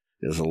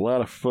 It was a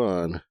lot of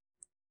fun.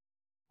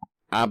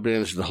 I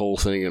binged the whole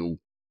thing in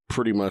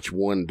pretty much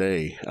one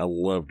day. I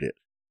loved it.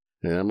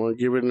 And I'm going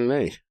to give it an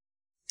A.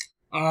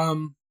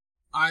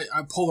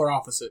 I polar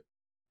opposite.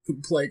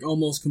 Like,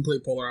 almost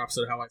complete polar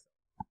opposite of how I felt.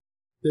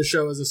 This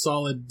show is a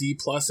solid D+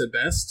 at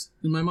best,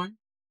 in my mind.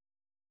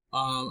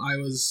 I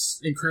was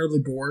incredibly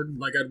bored.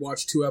 Like, I'd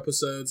watch 2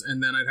 episodes,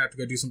 and then I'd have to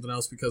go do something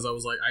else because I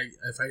was like,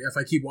 if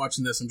I keep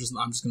watching this, I'm just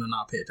going to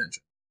not pay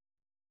attention.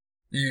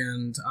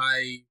 And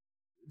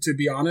to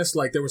be honest,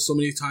 like, there were so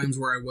many times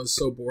where I was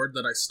so bored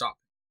that I stopped.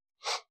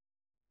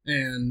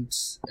 And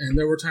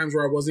there were times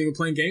where I wasn't even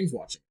playing games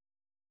watching.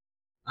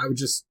 I would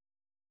just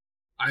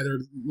either,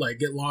 like,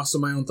 get lost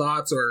in my own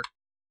thoughts or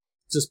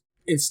just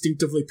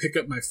instinctively pick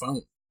up my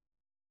phone.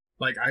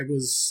 Like, I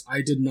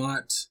did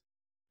not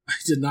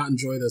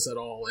enjoy this at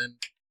all. And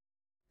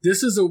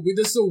this is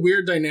a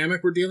weird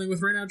dynamic we're dealing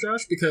with right now,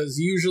 Josh, because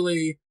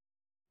usually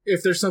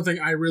if there's something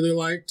I really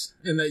liked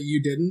and that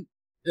you didn't,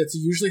 it's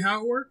usually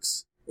how it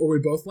works, or we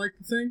both like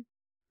the thing.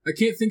 I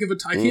can't think of a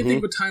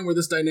time where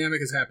this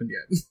dynamic has happened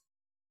yet.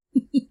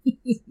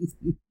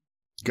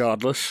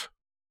 Godless.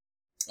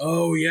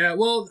 Oh, yeah.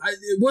 Well,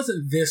 it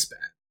wasn't this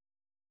bad.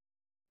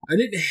 I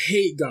didn't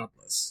hate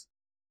Godless.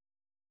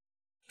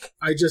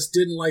 I just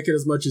didn't like it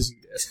as much as you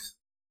did.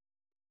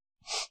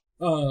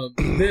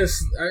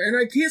 This, and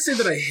I can't say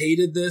that I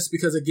hated this,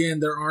 because, again,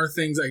 there are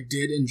things I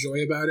did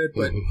enjoy about it,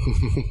 but...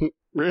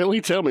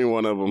 Really? Tell me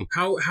one of them.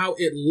 How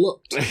it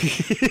looked.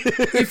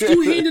 If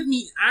you handed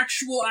me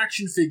actual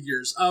action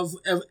figures of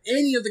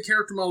any of the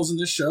character models in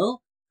this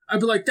show, I'd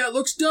be like, that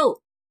looks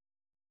dope.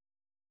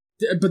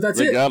 But that's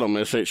it. They got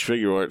them. SH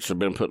Figure Arts have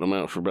been putting them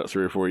out for about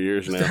 3 or 4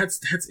 years now. That's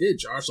it,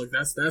 Josh. Like,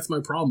 that's my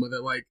problem with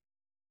it. Like,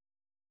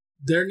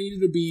 there needed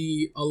to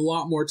be a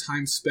lot more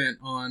time spent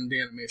on the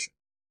animation.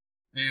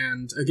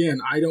 And again,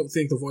 I don't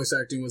think the voice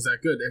acting was that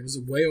good. It was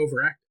way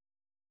overacted.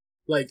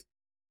 Like,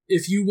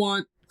 if you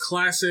want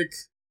classic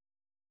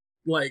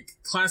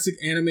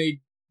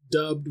anime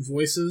dubbed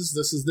voices,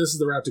 this is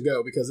the route to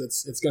go, because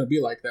it's going to be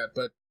like that.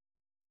 But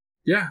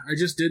yeah, I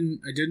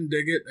didn't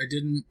dig it. I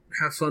didn't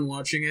have fun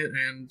watching it,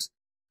 and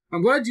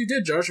I'm glad you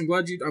did, Josh. I'm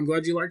glad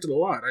you liked it a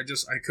lot. I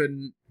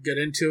couldn't get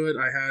into it.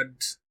 I had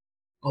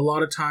a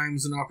lot of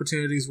times and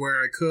opportunities where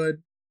I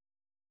could,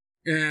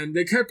 and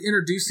they kept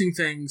introducing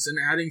things and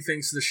adding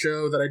things to the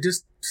show that I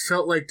just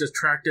felt like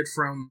detracted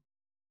from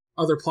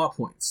other plot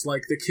points.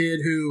 Like the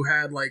kid who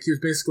had, like, he was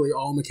basically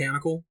all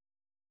mechanical.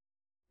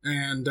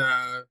 And,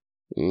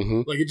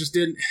 like, it just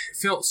it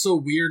felt so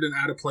weird and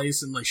out of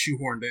place and, like,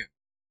 shoehorned in.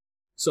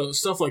 So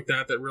stuff like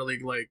that really,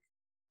 like,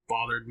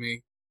 bothered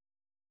me.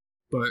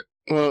 But...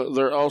 Well,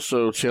 they're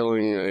also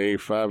telling a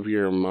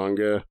 5-year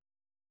manga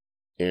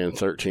and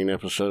 13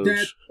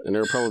 episodes, and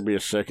there'll probably be a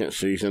second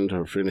season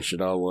to finish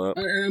it all up.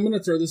 And I'm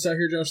gonna throw this out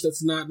here, Josh.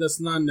 That's not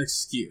an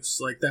excuse.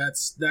 Like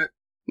that.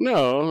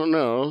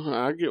 No,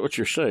 I get what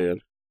you're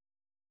saying.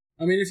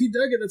 I mean, if you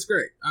dug it, that's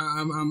great.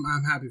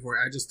 I'm happy for it.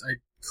 I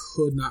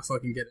could not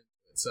fucking get into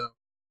it. So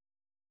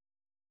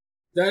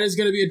that is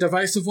going to be a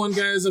divisive one,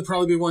 guys. It'll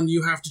probably be one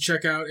you have to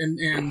check out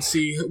and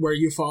see where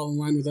you fall in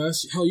line with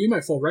us. Hell, you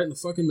might fall right in the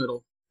fucking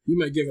middle. You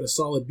might give it a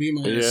solid B-.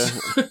 Yeah.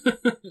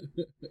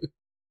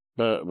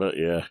 But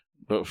yeah.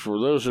 But for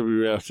those of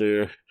you out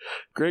there,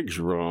 Greg's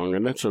wrong,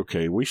 and that's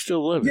okay. We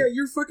still love it. Yeah,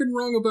 you're fucking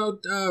wrong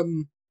about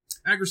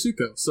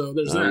Agretsuko, so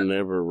there's that. I'm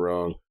never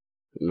wrong.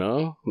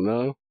 No.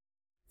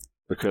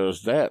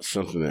 Because that's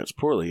something that's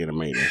poorly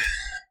animated.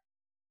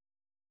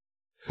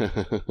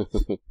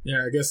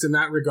 Yeah, I guess in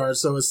that regard,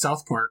 so is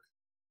South Park.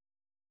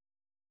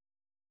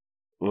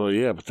 Well,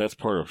 yeah, but that's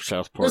part of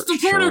South Park's charm.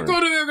 It's the part charm.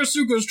 of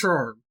Agretsuko's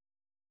charm.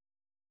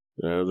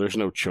 There's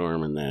no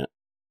charm in that.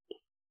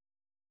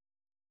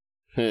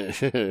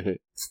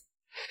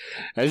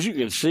 As you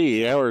can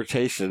see, our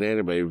taste in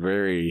anime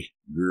vary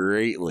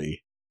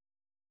greatly.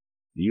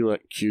 You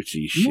like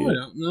cutesy shit. No, I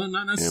don't. No,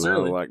 not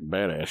necessarily. And I like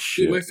badass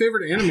shit. Dude, my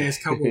favorite anime is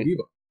Cowboy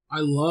Bebop. I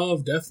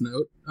love Death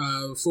Note.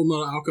 Full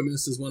Metal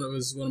Alchemist is one of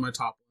my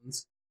top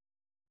ones.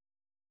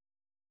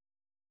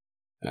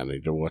 I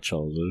need to watch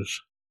all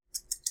those.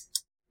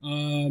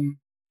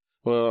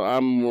 Well,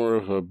 I'm more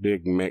of a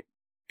big mech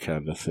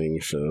kind of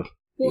thing, so.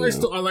 Well, I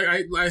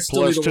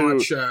still need to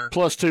watch.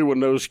 Plus, two, when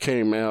those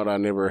came out, I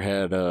never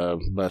had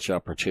much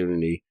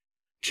opportunity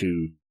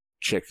to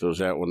check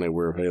those out when they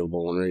were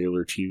available on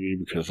regular TV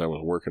because I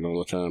was working all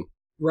the time.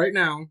 Right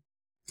now,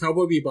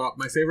 Cowboy Bebop,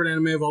 my favorite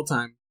anime of all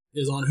time,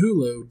 is on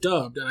Hulu,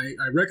 dubbed, and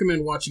I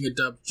recommend watching it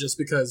dubbed just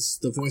because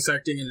the voice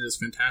acting in it is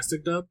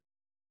fantastic dubbed.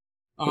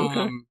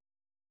 Okay.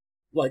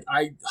 Like,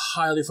 I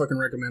highly fucking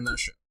recommend that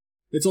show.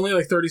 It's only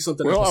like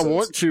 30-something episodes. Well, I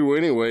want to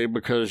anyway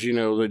because,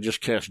 they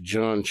just cast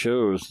John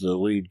Cho as the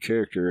lead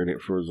character in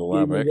it for the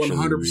live action. We will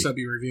 100%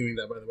 be reviewing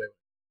that, by the way.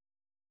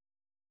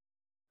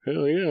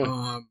 Hell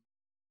yeah.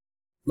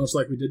 Much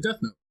like we did Death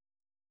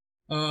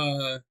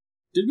Note.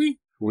 Did we?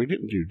 We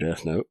didn't do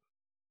Death Note.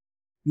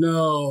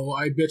 No,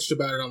 I bitched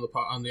about it on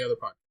the other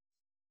podcast.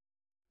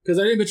 Because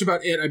I didn't bitch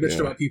about it, I bitched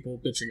about people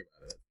bitching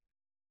about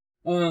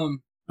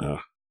it.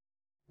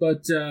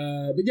 But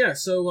yeah,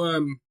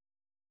 so,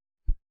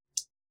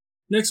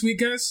 next week,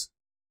 guys.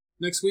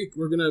 Next week,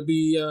 we're going to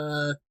be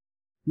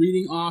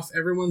reading off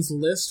everyone's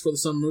list for the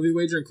Summer Movie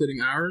Wager,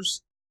 including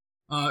ours.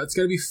 It's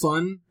going to be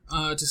fun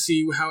to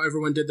see how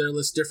everyone did their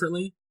list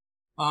differently.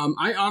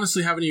 I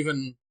honestly haven't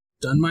even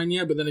done mine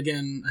yet, but then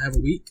again, I have a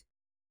week.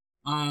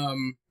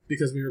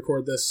 Because we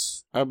record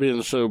this. I've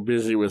been so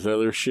busy with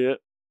other shit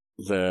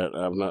that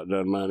I've not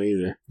done mine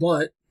either.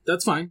 But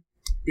that's fine,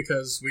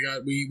 because we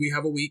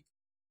have a week.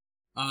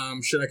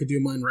 Shit, I could do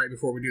mine right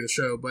before we do the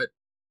show, but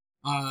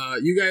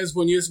you guys,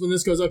 when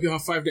this goes up, you'll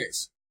have 5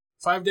 days.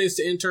 5 days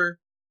to enter.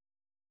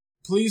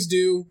 Please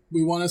do.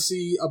 We want to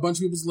see a bunch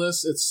of people's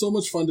lists. It's so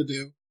much fun to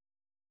do.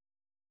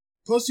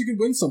 Plus, you could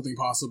win something,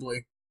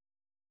 possibly.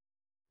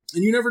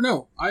 And you never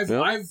know. I've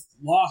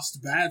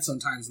lost bad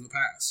sometimes in the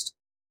past.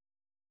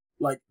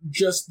 Like,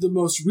 just the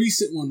most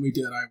recent one we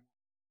did,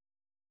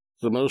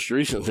 The most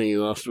recent thing he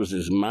lost was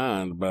his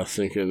mind by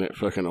thinking that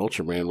fucking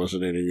Ultraman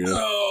wasn't any good.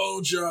 Oh,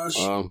 Josh.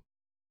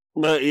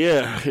 But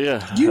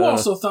yeah. You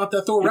also thought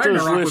that Thor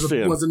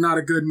Ragnarok was not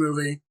a good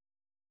movie.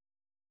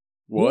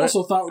 What? You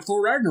also thought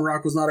Thor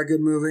Ragnarok was not a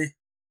good movie.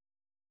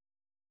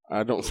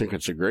 I don't think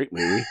it's a great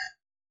movie.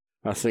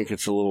 I think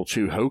it's a little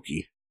too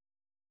hokey.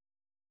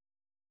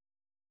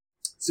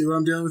 See what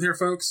I'm dealing with here,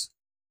 folks?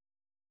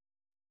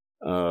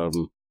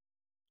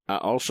 I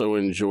also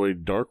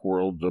enjoyed Dark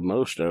World the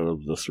most out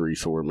of the 3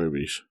 Thor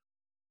movies.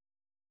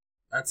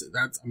 That's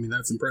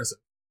impressive.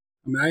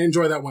 I mean, I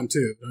enjoy that one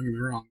too, don't get me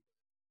wrong.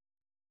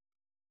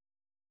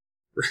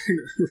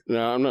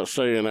 Now, I'm not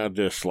saying I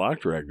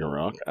disliked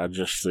Ragnarok. I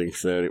just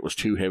think that it was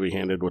too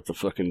heavy-handed with the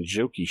fucking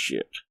jokey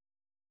shit.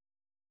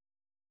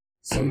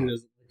 Somebody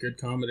doesn't like good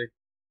comedy.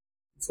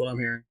 That's what I'm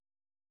hearing.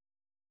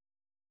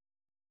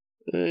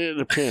 It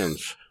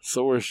depends.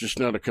 Thor's just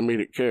not a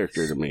comedic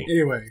character to me.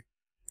 Anyway.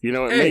 It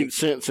made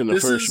sense in the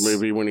first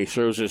movie when he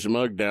throws his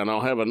mug down,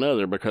 I'll have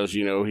another, because,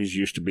 he's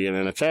used to being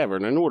in a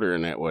tavern and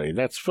ordering that way.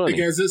 That's funny. Hey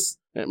guys,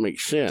 that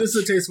makes sense. This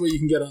is a taste of what you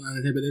can get on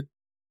Uninhibited.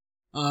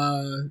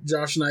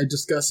 Josh and I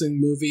discussing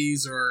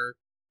movies or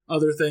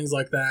other things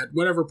like that,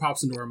 whatever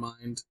pops into our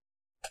mind.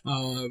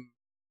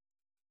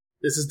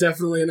 This is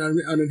definitely an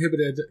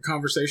uninhibited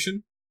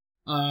conversation.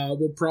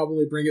 We'll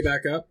probably bring it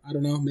back up. I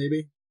don't know,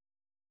 maybe.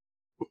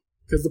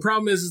 Because the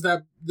problem is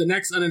that the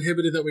next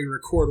Uninhibited that we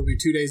record will be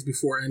 2 days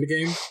before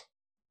Endgame.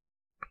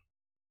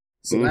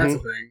 So that's a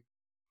thing.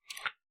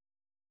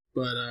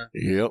 But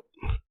yep.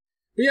 But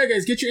yeah,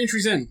 guys, get your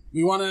entries in.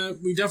 We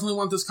definitely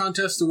want this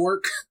contest to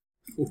work.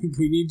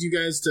 We need you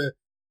guys to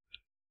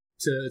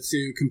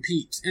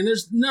compete. And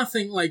there's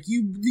nothing like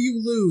you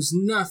lose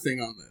nothing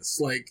on this.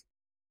 Like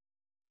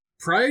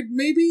pride,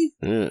 maybe?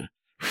 Yeah.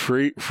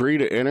 Free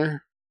to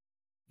enter,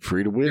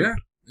 free to win. Yeah.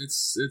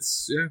 It's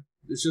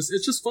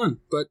just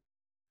fun. But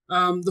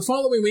the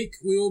following week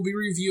we will be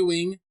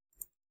reviewing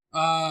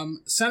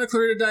Santa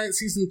Clarita Diet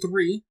Season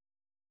 3,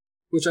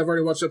 which I've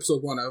already watched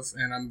episode 1 of,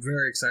 and I'm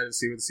very excited to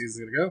see where the season's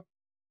gonna go.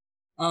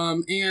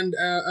 And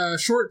a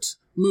short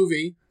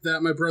movie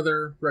that my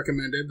brother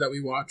recommended that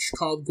we watch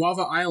called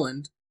Guava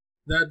Island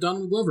that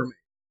Donald Glover made.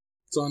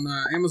 It's on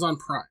Amazon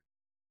Prime.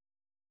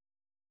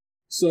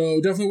 So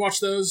definitely watch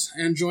those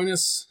and join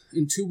us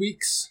in 2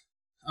 weeks.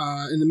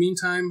 In the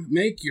meantime,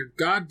 make your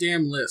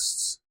goddamn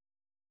lists.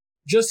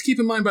 Just keep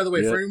in mind, by the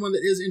way, for anyone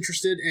that is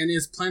interested and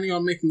is planning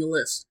on making a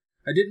list,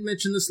 I didn't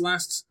mention this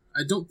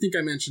I don't think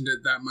I mentioned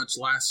it that much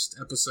last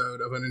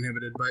episode of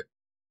Uninhibited, but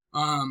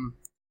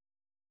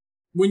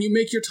when you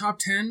make your top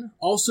 10,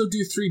 also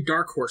do 3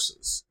 dark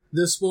horses.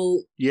 This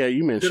will... Yeah,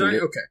 you mentioned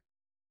it. Okay.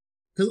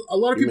 Because a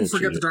lot of people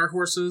forget the dark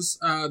horses.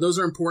 Those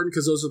are important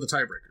because those are the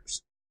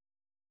tiebreakers.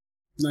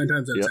 9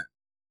 times out of 10.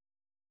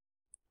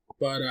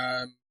 But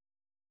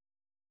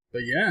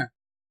yeah.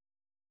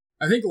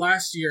 I think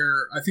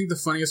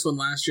the funniest one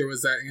last year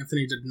was that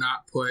Anthony did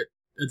not put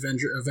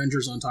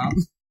Avengers on top.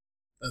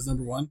 That's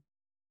number 1.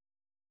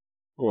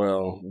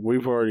 Well,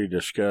 we've already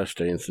discussed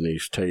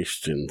Anthony's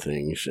taste in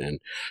things and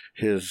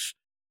his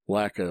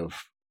lack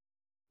of,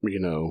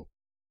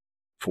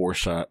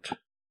 foresight.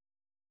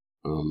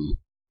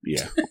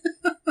 Yeah.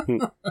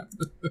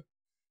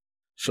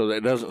 So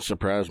that doesn't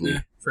surprise me.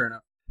 Yeah, fair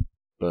enough.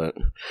 But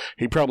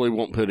he probably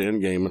won't put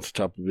Endgame at the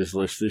top of his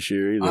list this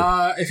year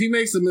either. If he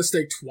makes the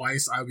mistake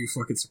twice, I'd be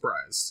fucking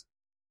surprised.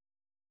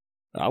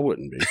 I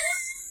wouldn't be.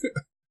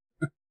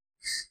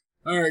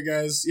 Alright,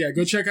 guys. Yeah,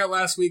 go check out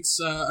last week's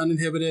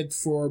Uninhibited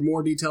for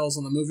more details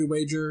on the movie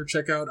wager.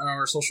 Check out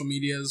our social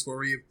medias where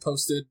we have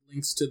posted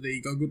links to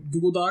the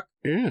Google Doc.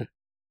 Yeah.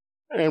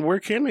 And where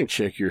can they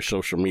check your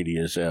social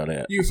medias out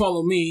at? You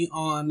follow me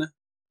on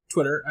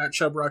Twitter at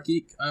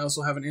ChubRockGeek. I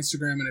also have an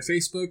Instagram and a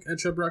Facebook at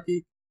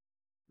ChubRockGeek.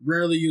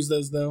 Rarely use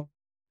those, though.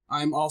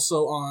 I'm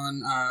also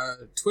on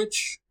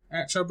Twitch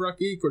at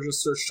ChubRockGeek, or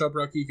just search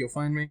ChubRockGeek, you'll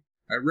find me.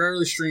 I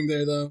rarely stream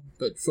there, though,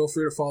 but feel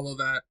free to follow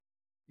that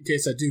in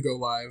case I do go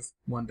live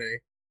one day.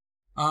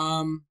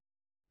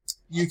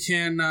 You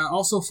can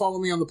also follow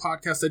me on the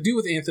podcast I do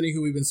with Anthony,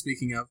 who we've been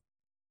speaking of,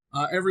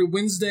 every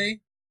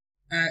Wednesday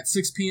at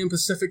 6 p.m.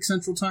 Pacific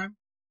Central Time.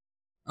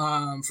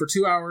 For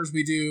 2 hours,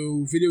 we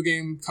do video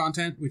game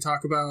content. We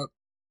talk about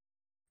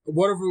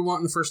whatever we want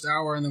in the first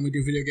hour, and then we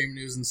do video game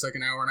news in the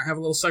second hour. And I have a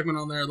little segment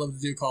on there I love to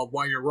do called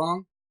Why You're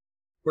Wrong,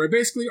 where I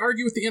basically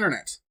argue with the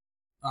internet.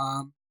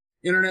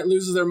 Internet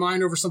loses their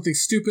mind over something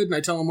stupid, and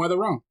I tell them why they're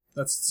wrong.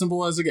 That's as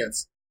simple as it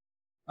gets.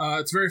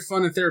 It's very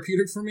fun and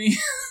therapeutic for me.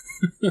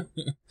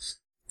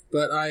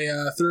 But I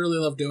thoroughly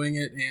love doing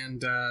it,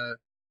 and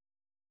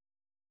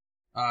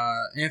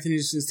Anthony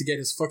just needs to get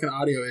his fucking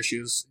audio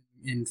issues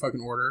in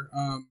fucking order.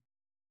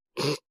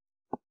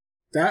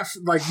 That,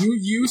 like,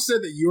 you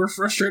said that you were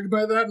frustrated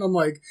by that, and I'm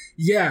like,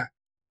 yeah,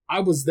 I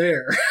was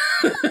there.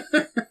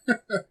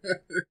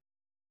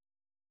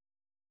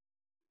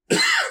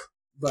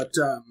 But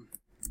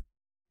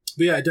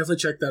yeah, definitely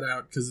check that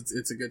out, because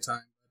it's a good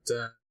time.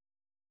 But,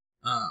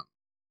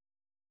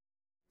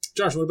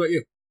 Josh, what about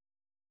you?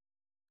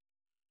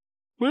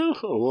 Well,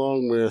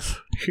 along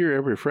with Here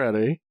Every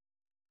Friday,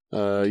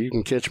 you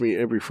can catch me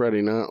every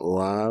Friday night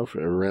live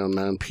around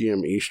 9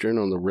 p.m. Eastern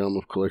on the Realm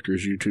of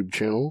Collectors YouTube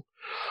channel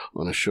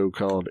on a show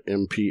called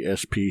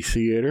MPSP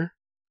Theater.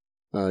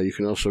 You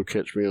can also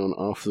catch me on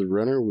Off the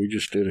Runner. We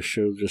just did a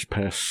show this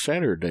past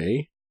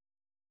Saturday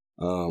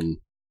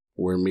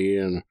where me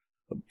and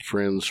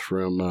friends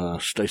from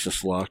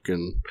Stasis Lock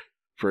and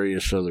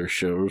various other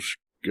shows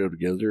go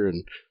together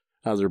and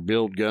either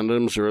build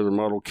Gundams or other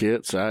model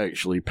kits. I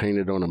actually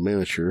painted on a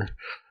miniature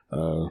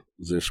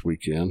this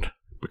weekend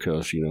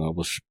because, I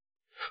was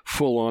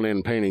full on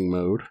in painting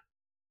mode.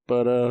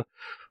 But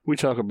we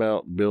talk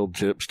about build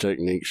tips,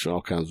 techniques,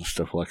 all kinds of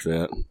stuff like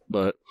that.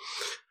 But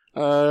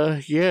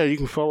yeah, you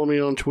can follow me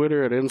on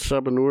Twitter at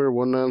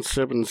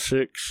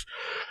nsubanur1976,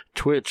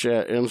 Twitch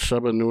at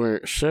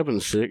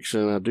nsubanur76,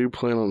 and I do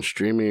plan on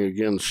streaming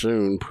again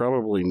soon,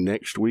 probably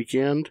next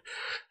weekend,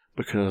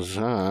 because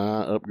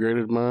I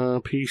upgraded my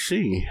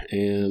PC,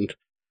 and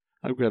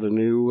I've got a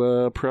new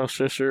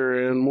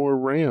processor and more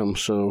RAM,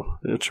 so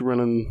it's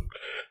running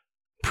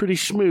pretty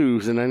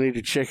smooth, and I need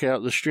to check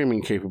out the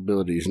streaming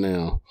capabilities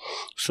now.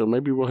 So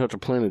maybe we'll have to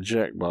plan a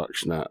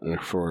Jackbox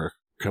night for a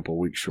couple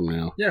weeks from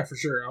now. Yeah, for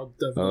sure. I'll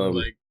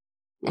definitely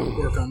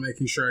work on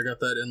making sure I got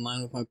that in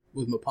line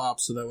with my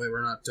pops, so that way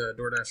we're not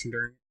door dashing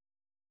during.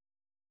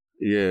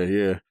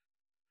 Yeah.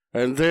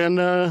 And then,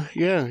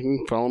 yeah, you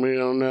can follow me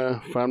on,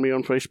 find me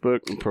on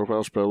Facebook,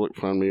 Profiles Public,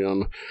 find me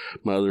on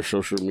my other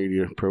social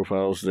media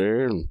profiles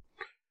there, and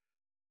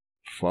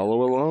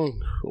follow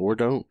along, or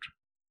don't.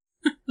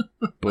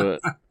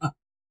 But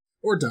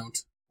or don't.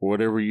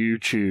 Whatever you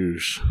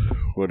choose,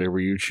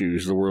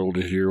 the world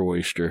is your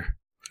oyster.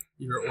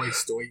 Your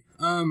oyster.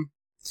 But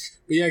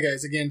yeah,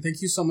 guys, again,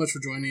 thank you so much for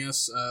joining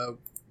us.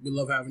 We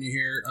love having you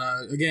here.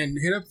 Again,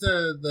 hit up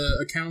the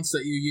accounts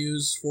that you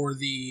use for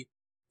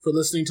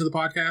listening to the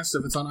podcast,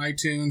 if it's on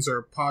iTunes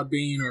or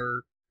Podbean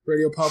or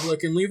Radio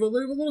Public, and leave a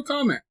little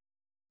comment.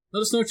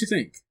 Let us know what you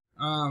think.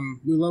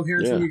 We love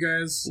hearing from you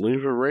guys.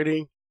 Leave a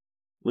rating,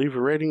 leave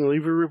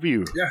a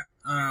review. Yeah.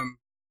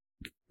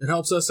 It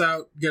helps us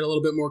out, get a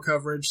little bit more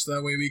coverage, so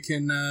that way we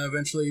can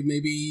eventually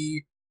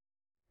maybe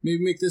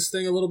make this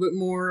thing a little bit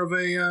more of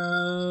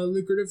a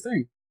lucrative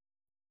thing.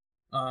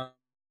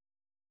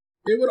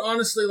 It would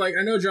honestly,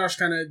 I know Josh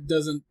kind of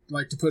doesn't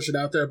like to push it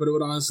out there, but it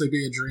would honestly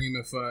be a dream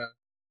if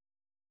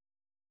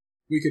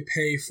we could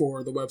pay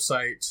for the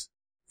website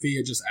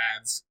via just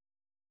ads.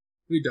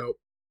 It'd be dope.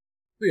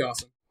 It'd be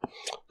awesome.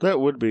 That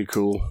would be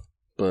cool,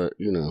 but,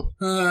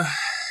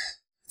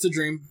 it's a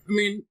dream. I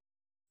mean,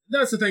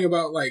 that's the thing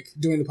about,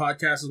 doing the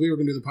podcast, is we were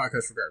going to do the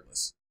podcast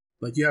regardless.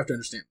 You have to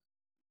understand.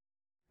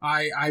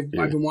 I've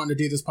been wanting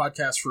to do this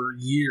podcast for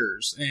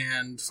years,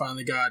 and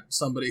finally got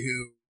somebody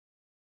who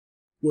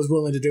was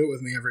willing to do it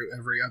with me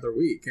every other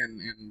week,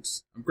 and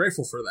I'm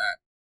grateful for that.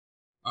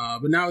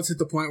 But now it's at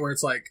the point where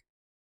it's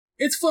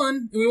it's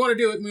fun, and we want to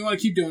do it, and we want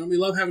to keep doing it. We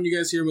love having you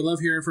guys here. We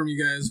love hearing from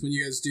you guys when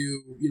you guys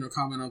do,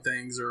 comment on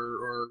things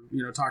or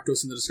talk to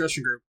us in the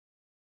discussion group.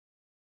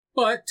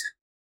 But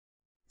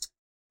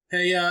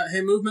hey,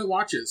 Movement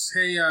Watches.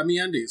 Hey,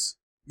 MeUndies.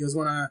 You guys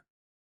want to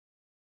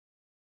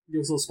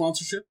give us a little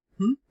sponsorship?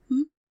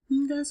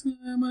 You guys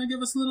want to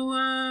give us a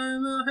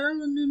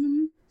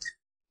little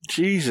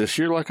Jesus,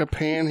 you're like a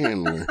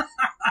panhandler.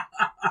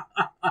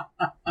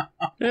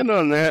 And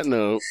on that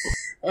note,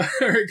 all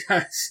right,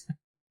 guys,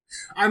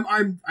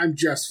 I'm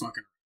just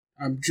fucking.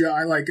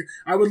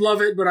 I would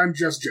love it, but I'm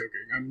just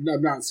joking. I'm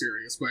not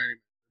serious by any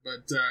means.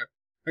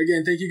 But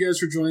again, thank you guys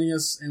for joining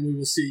us, and we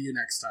will see you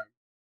next time.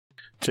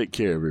 Take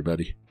care,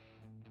 everybody.